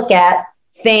we look at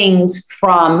things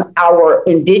from our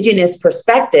indigenous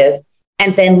perspective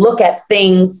and then look at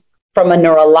things from a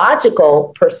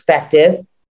neurological perspective,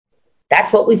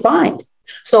 that's what we find.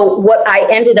 So what I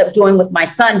ended up doing with my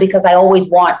son, because I always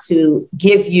want to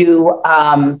give you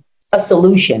a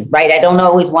solution, right? I don't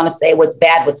always want to say what's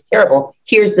bad, what's terrible.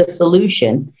 Here's the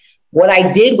solution. What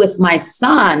I did with my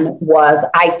son was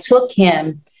I took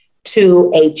him to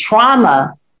a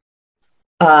trauma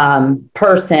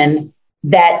person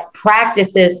that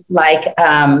practices like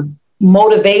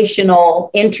motivational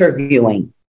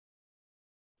interviewing.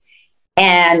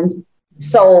 And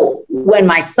so when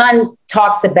my son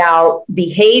talks about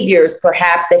behaviors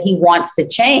perhaps that he wants to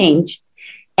change,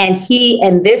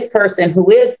 and this person who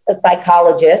is a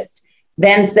psychologist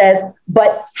then says,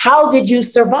 but how did you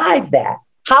survive that?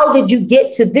 How did you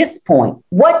get to this point?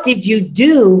 What did you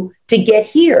do to get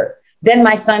here? Then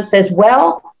my son says,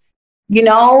 well,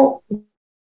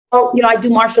 I do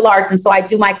martial arts, and so I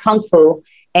do my kung fu.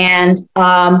 And,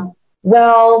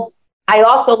 I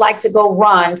also like to go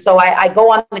run. So I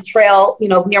go on the trail,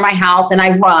 near my house, and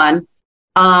I run.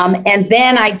 And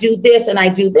then I do this and I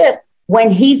do this.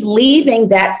 When he's leaving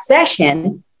that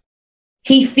session,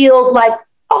 he feels like,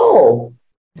 oh,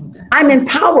 I'm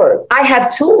empowered. I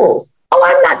have tools. Oh,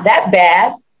 I'm not that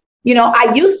bad.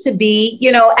 I used to be,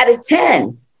 at a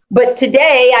 10, but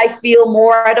today I feel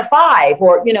more at a 5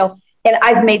 and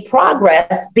I've made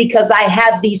progress because I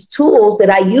have these tools that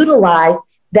I utilize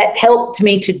that helped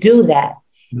me to do that.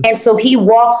 And so he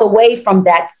walks away from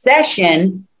that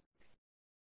session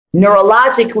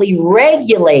neurologically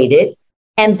regulated.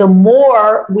 And the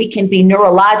more we can be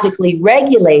neurologically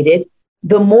regulated,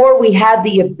 the more we have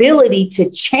the ability to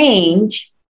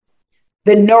change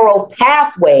the neural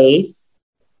pathways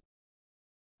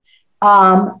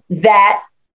that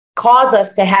cause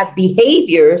us to have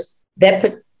behaviors that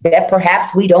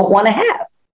perhaps we don't want to have.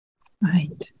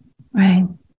 Right.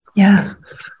 Yeah.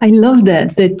 I love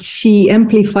that she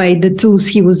amplified the tools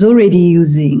he was already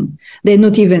using. They're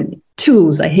not even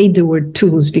tools. I hate the word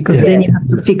tools because then you have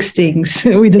to fix things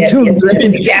with the tools. Yes,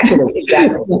 right? Exactly.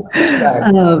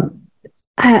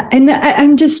 And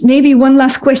I'm just maybe one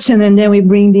last question and then we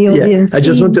bring the audience. I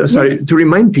just want to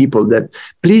remind people that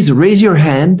please raise your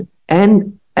hand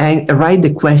and write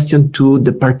the question to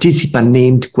the participant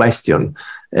named question,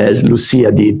 as Lucia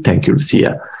did. Thank you,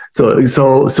 Lucia. So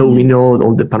we know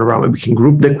on the panorama, we can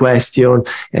group the question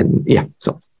and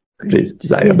so please,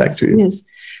 Desire, back to you. Yes.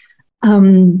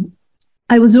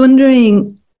 I was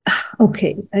wondering,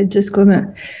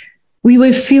 we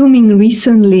were filming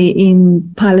recently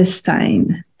in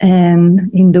Palestine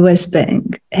and in the West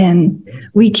Bank. And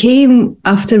we came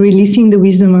after releasing the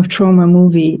Wisdom of Trauma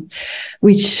movie,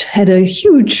 which had a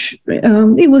huge,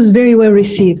 it was very well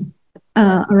received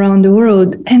around the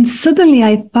world. And suddenly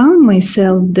I found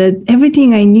myself that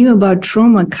everything I knew about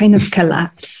trauma kind of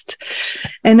collapsed.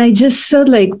 And I just felt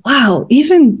like, wow,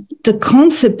 even the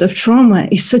concept of trauma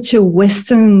is such a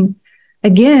Western,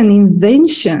 again,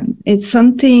 invention. It's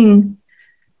something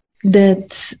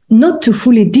that's not to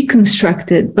fully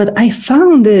deconstruct it, but I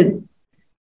found that,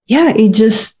 it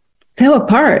just fell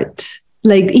apart.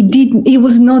 Like it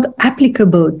was not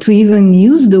applicable to even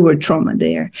use the word trauma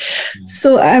there.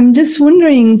 So I'm just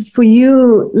wondering for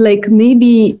you, like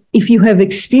maybe if you have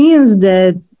experienced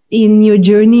that in your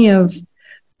journey of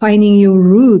finding your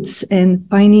roots and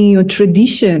finding your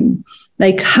tradition,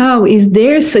 like how is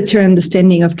there such an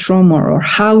understanding of trauma, or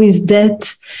how is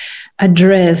that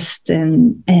addressed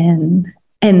and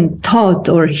taught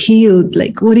or healed?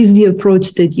 Like what is the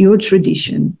approach that your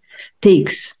tradition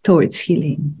takes towards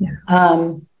healing?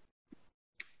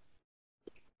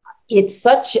 It's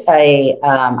such a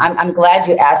I'm glad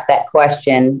you asked that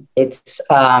question. It's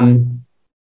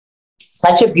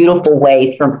such a beautiful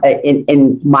way from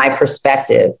in my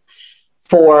perspective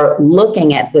for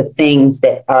looking at the things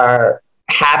that are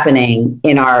happening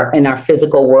in our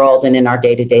physical world and in our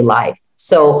day-to-day life.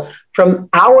 So from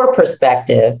our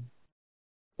perspective,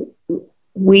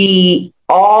 we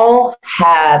all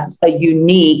have a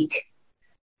unique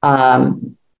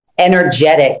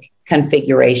energetic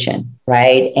configuration,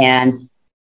 right? And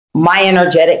my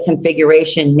energetic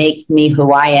configuration makes me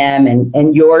who I am,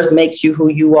 and yours makes you who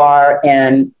you are.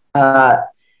 And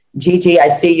Gigi, I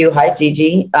see you. Hi,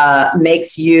 Gigi.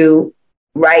 Makes you,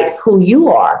 right, who you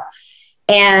are.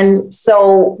 And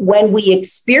so when we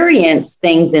experience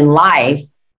things in life,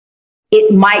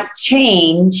 it might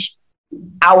change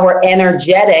our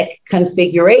energetic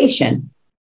configuration.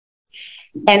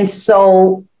 And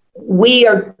so we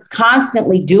are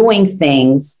constantly doing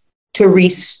things to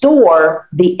restore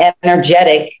the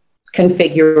energetic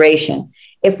configuration.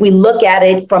 If we look at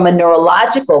it from a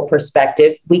neurological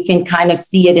perspective, we can kind of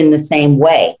see it in the same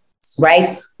way,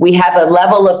 right? We have a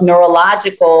level of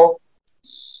neurological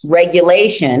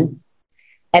regulation,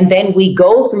 and then we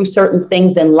go through certain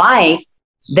things in life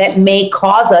that may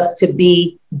cause us to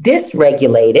be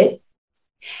dysregulated.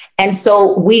 And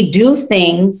so we do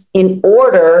things in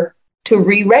order to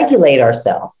re-regulate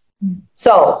ourselves.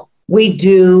 So we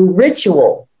do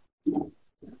ritual.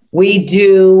 We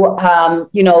do,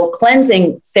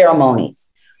 cleansing ceremonies.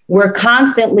 we're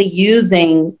constantly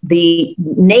using the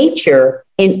nature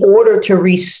in order to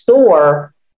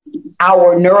restore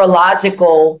our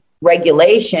neurological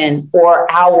regulation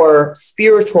or our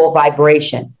spiritual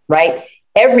vibration, right?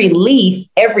 Every leaf,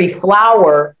 every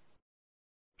flower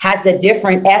has a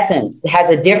different essence, has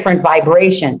a different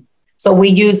vibration. So we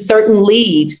use certain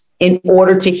leaves in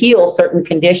order to heal certain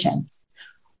conditions.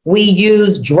 We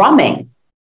use drumming,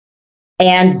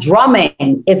 and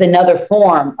drumming is another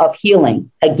form of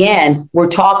healing. Again, we're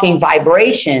talking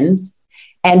vibrations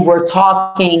and we're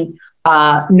talking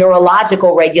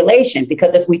neurological regulation,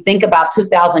 because if we think about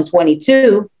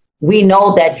 2022, we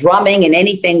know that drumming and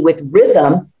anything with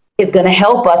rhythm is going to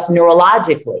help us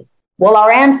neurologically. Well, our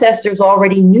ancestors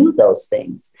already knew those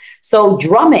things. So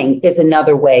drumming is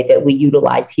another way that we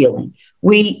utilize healing.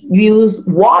 We use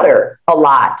water a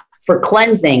lot for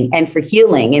cleansing and for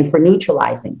healing and for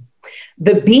neutralizing.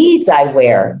 The beads I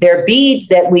wear, they're beads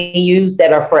that we use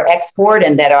that are for export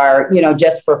and that are,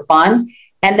 just for fun.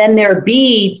 And then there are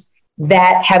beads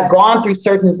that have gone through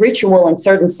certain ritual and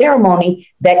certain ceremony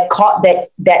that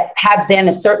have then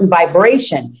a certain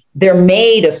vibration. They're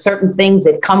made of certain things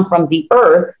that come from the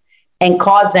earth and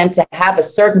cause them to have a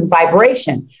certain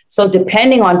vibration. So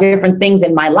depending on different things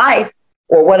in my life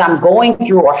or what I'm going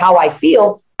through or how I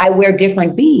feel, I wear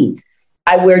different beads.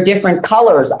 I wear different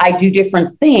colors. I do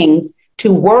different things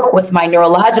to work with my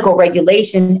neurological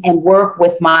regulation and work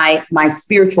with my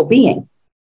spiritual being.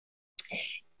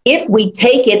 If we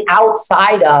take it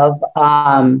outside of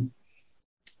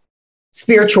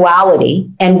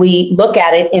spirituality and we look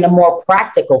at it in a more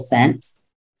practical sense,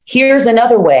 here's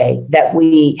another way that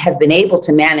we have been able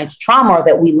to manage trauma, or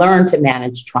that we learn to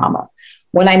manage trauma.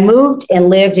 When I moved and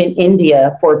lived in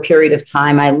India for a period of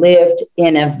time, I lived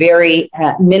in a very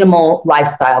minimal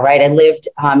lifestyle, right? I lived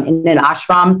in an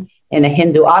ashram, in a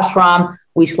Hindu ashram.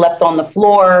 We slept on the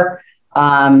floor.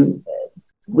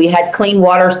 We had clean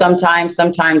water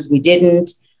sometimes we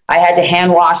didn't. I had to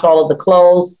hand wash all of the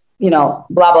clothes, blah,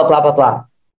 blah, blah, blah, blah.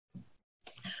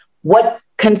 What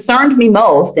concerned me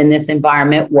most in this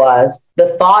environment was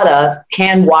the thought of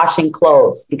hand washing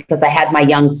clothes, because I had my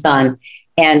young son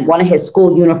and one of his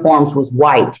school uniforms was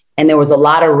white and there was a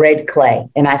lot of red clay.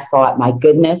 And I thought, my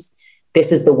goodness,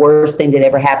 this is the worst thing that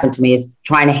ever happened to me, is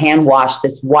trying to hand wash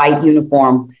this white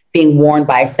uniform being worn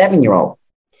by a 7-year-old.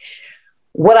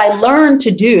 What I learned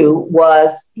to do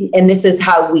was, and this is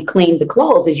how we clean the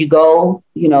clothes, is you go,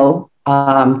 to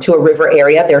a river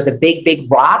area, there's a big, big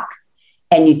rock,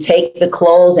 and you take the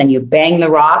clothes and you bang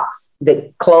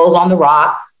the clothes on the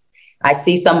rocks. I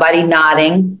see somebody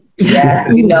nodding. Yes,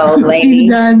 lady.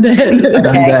 Done that.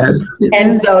 Okay.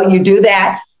 And so you do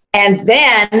that. And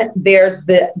then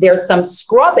there's some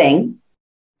scrubbing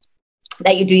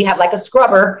that you do. You have like a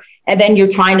scrubber, and then you're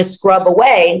trying to scrub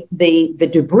away the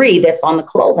debris that's on the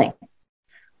clothing.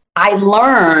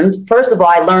 First of all,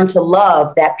 I learned to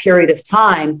love that period of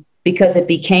time because it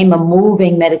became a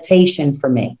moving meditation for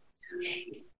me.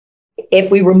 If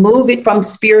we remove it from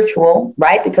spiritual,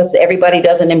 right, because everybody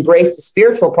doesn't embrace the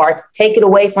spiritual part, take it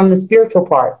away from the spiritual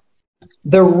part.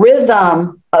 The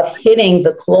rhythm of hitting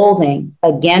the clothing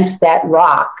against that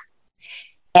rock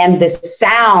and the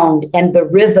sound and the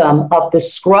rhythm of the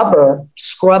scrubber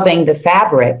scrubbing the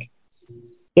fabric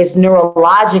is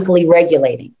neurologically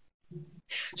regulating.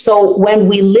 So when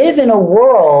we live in a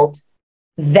world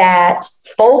that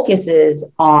focuses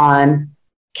on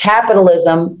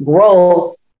capitalism,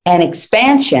 growth, and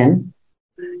expansion,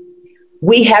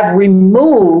 we have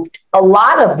removed a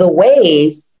lot of the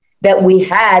ways that we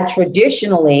had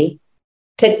traditionally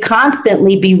to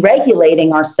constantly be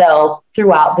regulating ourselves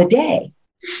throughout the day,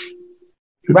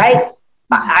 right?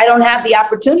 I don't have the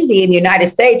opportunity in the United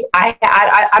States.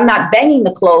 I'm not banging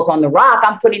the clothes on the rock.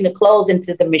 I'm putting the clothes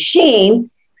into the machine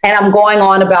and I'm going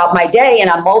on about my day and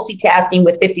I'm multitasking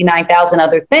with 59,000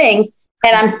 other things.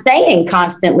 And I'm staying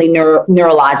constantly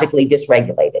neurologically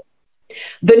dysregulated.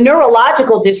 The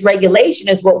neurological dysregulation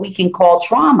is what we can call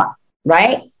trauma,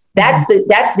 right? That's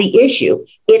the issue.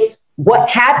 It's what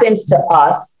happens to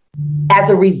us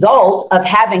as a result of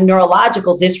having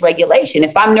neurological dysregulation.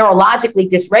 If I'm neurologically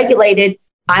dysregulated,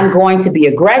 I'm going to be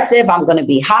aggressive. I'm going to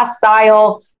be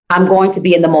hostile. I'm going to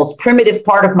be in the most primitive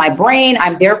part of my brain.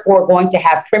 I'm therefore going to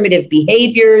have primitive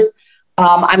behaviors.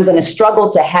 I'm going to struggle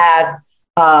to have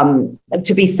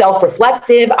to be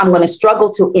self-reflective. I'm going to struggle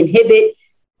to inhibit,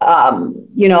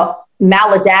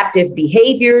 maladaptive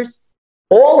behaviors.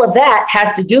 All of that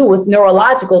has to do with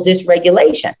neurological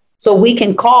dysregulation. So we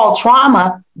can call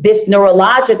trauma this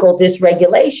neurological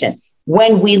dysregulation.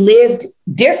 When we lived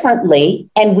differently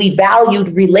and we valued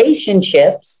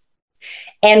relationships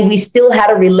and we still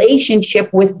had a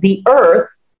relationship with the earth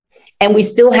and we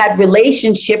still had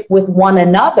relationship with one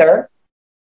another,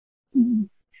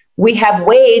 we have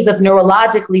ways of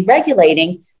neurologically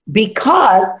regulating,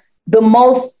 because the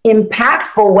most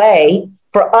impactful way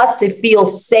for us to feel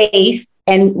safe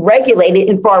and regulated,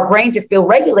 and for our brain to feel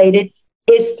regulated,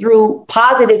 is through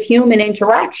positive human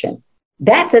interaction.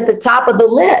 That's at the top of the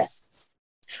list.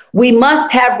 We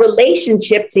must have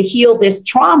relationship to heal this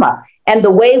trauma. And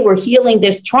the way we're healing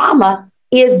this trauma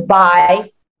is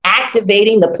by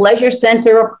activating the pleasure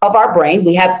center of our brain.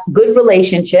 We have good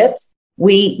relationships.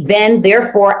 We then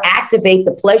therefore activate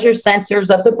the pleasure centers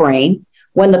of the brain.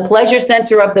 When the pleasure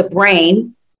center of the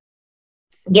brain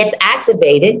gets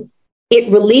activated,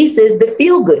 it releases the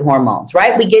feel-good hormones,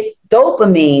 right? We get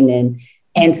dopamine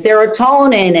and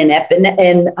serotonin and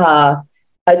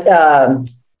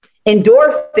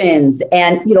endorphins,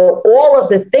 and all of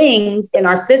the things in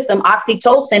our system,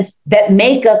 oxytocin, that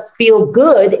make us feel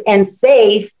good and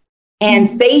safe and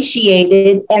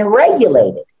satiated and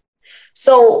regulated.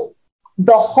 So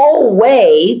the whole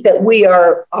way that we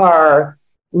are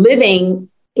living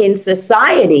in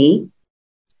society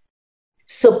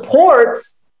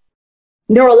supports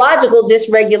neurological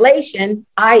dysregulation,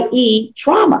 i.e.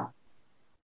 trauma.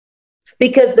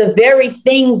 Because the very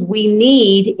things we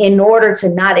need in order to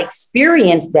not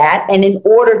experience that, and in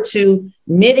order to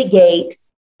mitigate,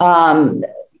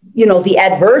 the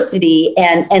adversity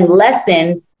and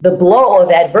lessen the blow of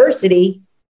adversity,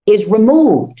 is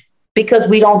removed, because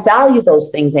we don't value those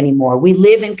things anymore. We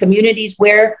live in communities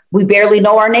where we barely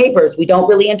know our neighbors. We don't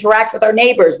really interact with our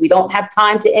neighbors. We don't have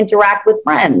time to interact with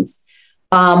friends.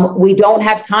 We don't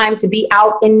have time to be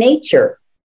out in nature.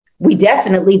 We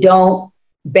definitely don't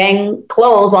bang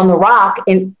clothes on the rock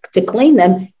and to clean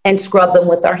them and scrub them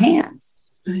with our hands.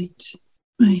 Right.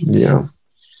 Yeah.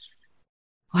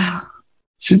 Wow.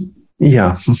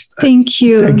 Yeah. Thank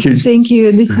you. Thank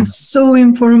you. This is so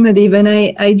informative, and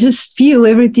I just feel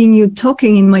everything you're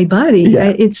talking in my body.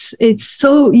 Yeah. It's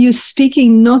so, you're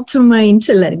speaking not to my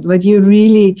intellect, but you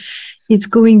really, it's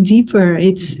going deeper.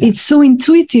 It's so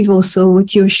intuitive also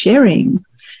what you're sharing.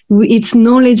 It's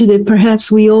knowledge that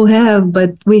perhaps we all have,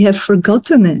 but we have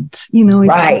forgotten it.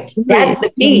 Right. That's the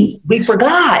piece. We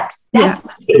forgot. That's the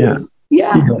piece.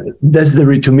 Yeah. That's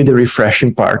to me, the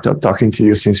refreshing part of talking to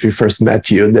you since we first met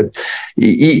you, that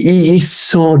it's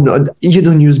so you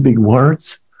don't use big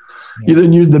words. You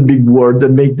don't use the big word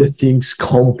that make the things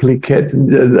complicated.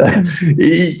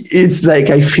 It's like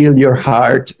I feel your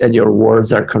heart and your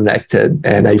words are connected.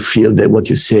 And I feel that what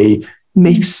you say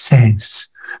makes sense.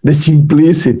 The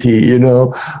simplicity,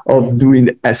 of doing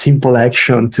a simple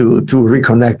action to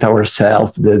reconnect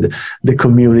ourselves, the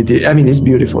community. I mean, it's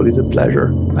beautiful. It's a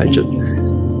pleasure.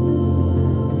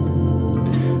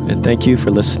 And thank you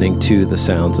for listening to The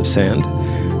Sounds of Sand.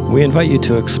 We invite you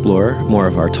to explore more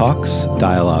of our talks,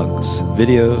 dialogues,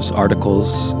 videos,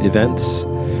 articles, events,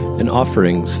 and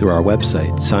offerings through our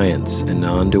website,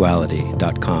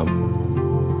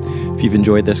 scienceandnonduality.com. If you've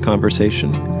enjoyed this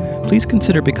conversation, please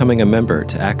consider becoming a member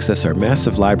to access our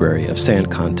massive library of SAND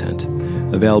content,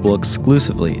 available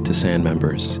exclusively to SAND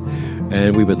members.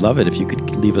 And we would love it if you could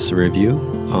leave us a review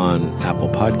on Apple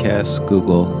Podcasts,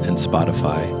 Google, and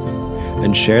Spotify,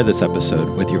 and share this episode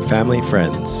with your family,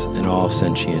 friends, and all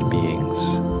sentient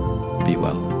beings. Be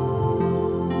well.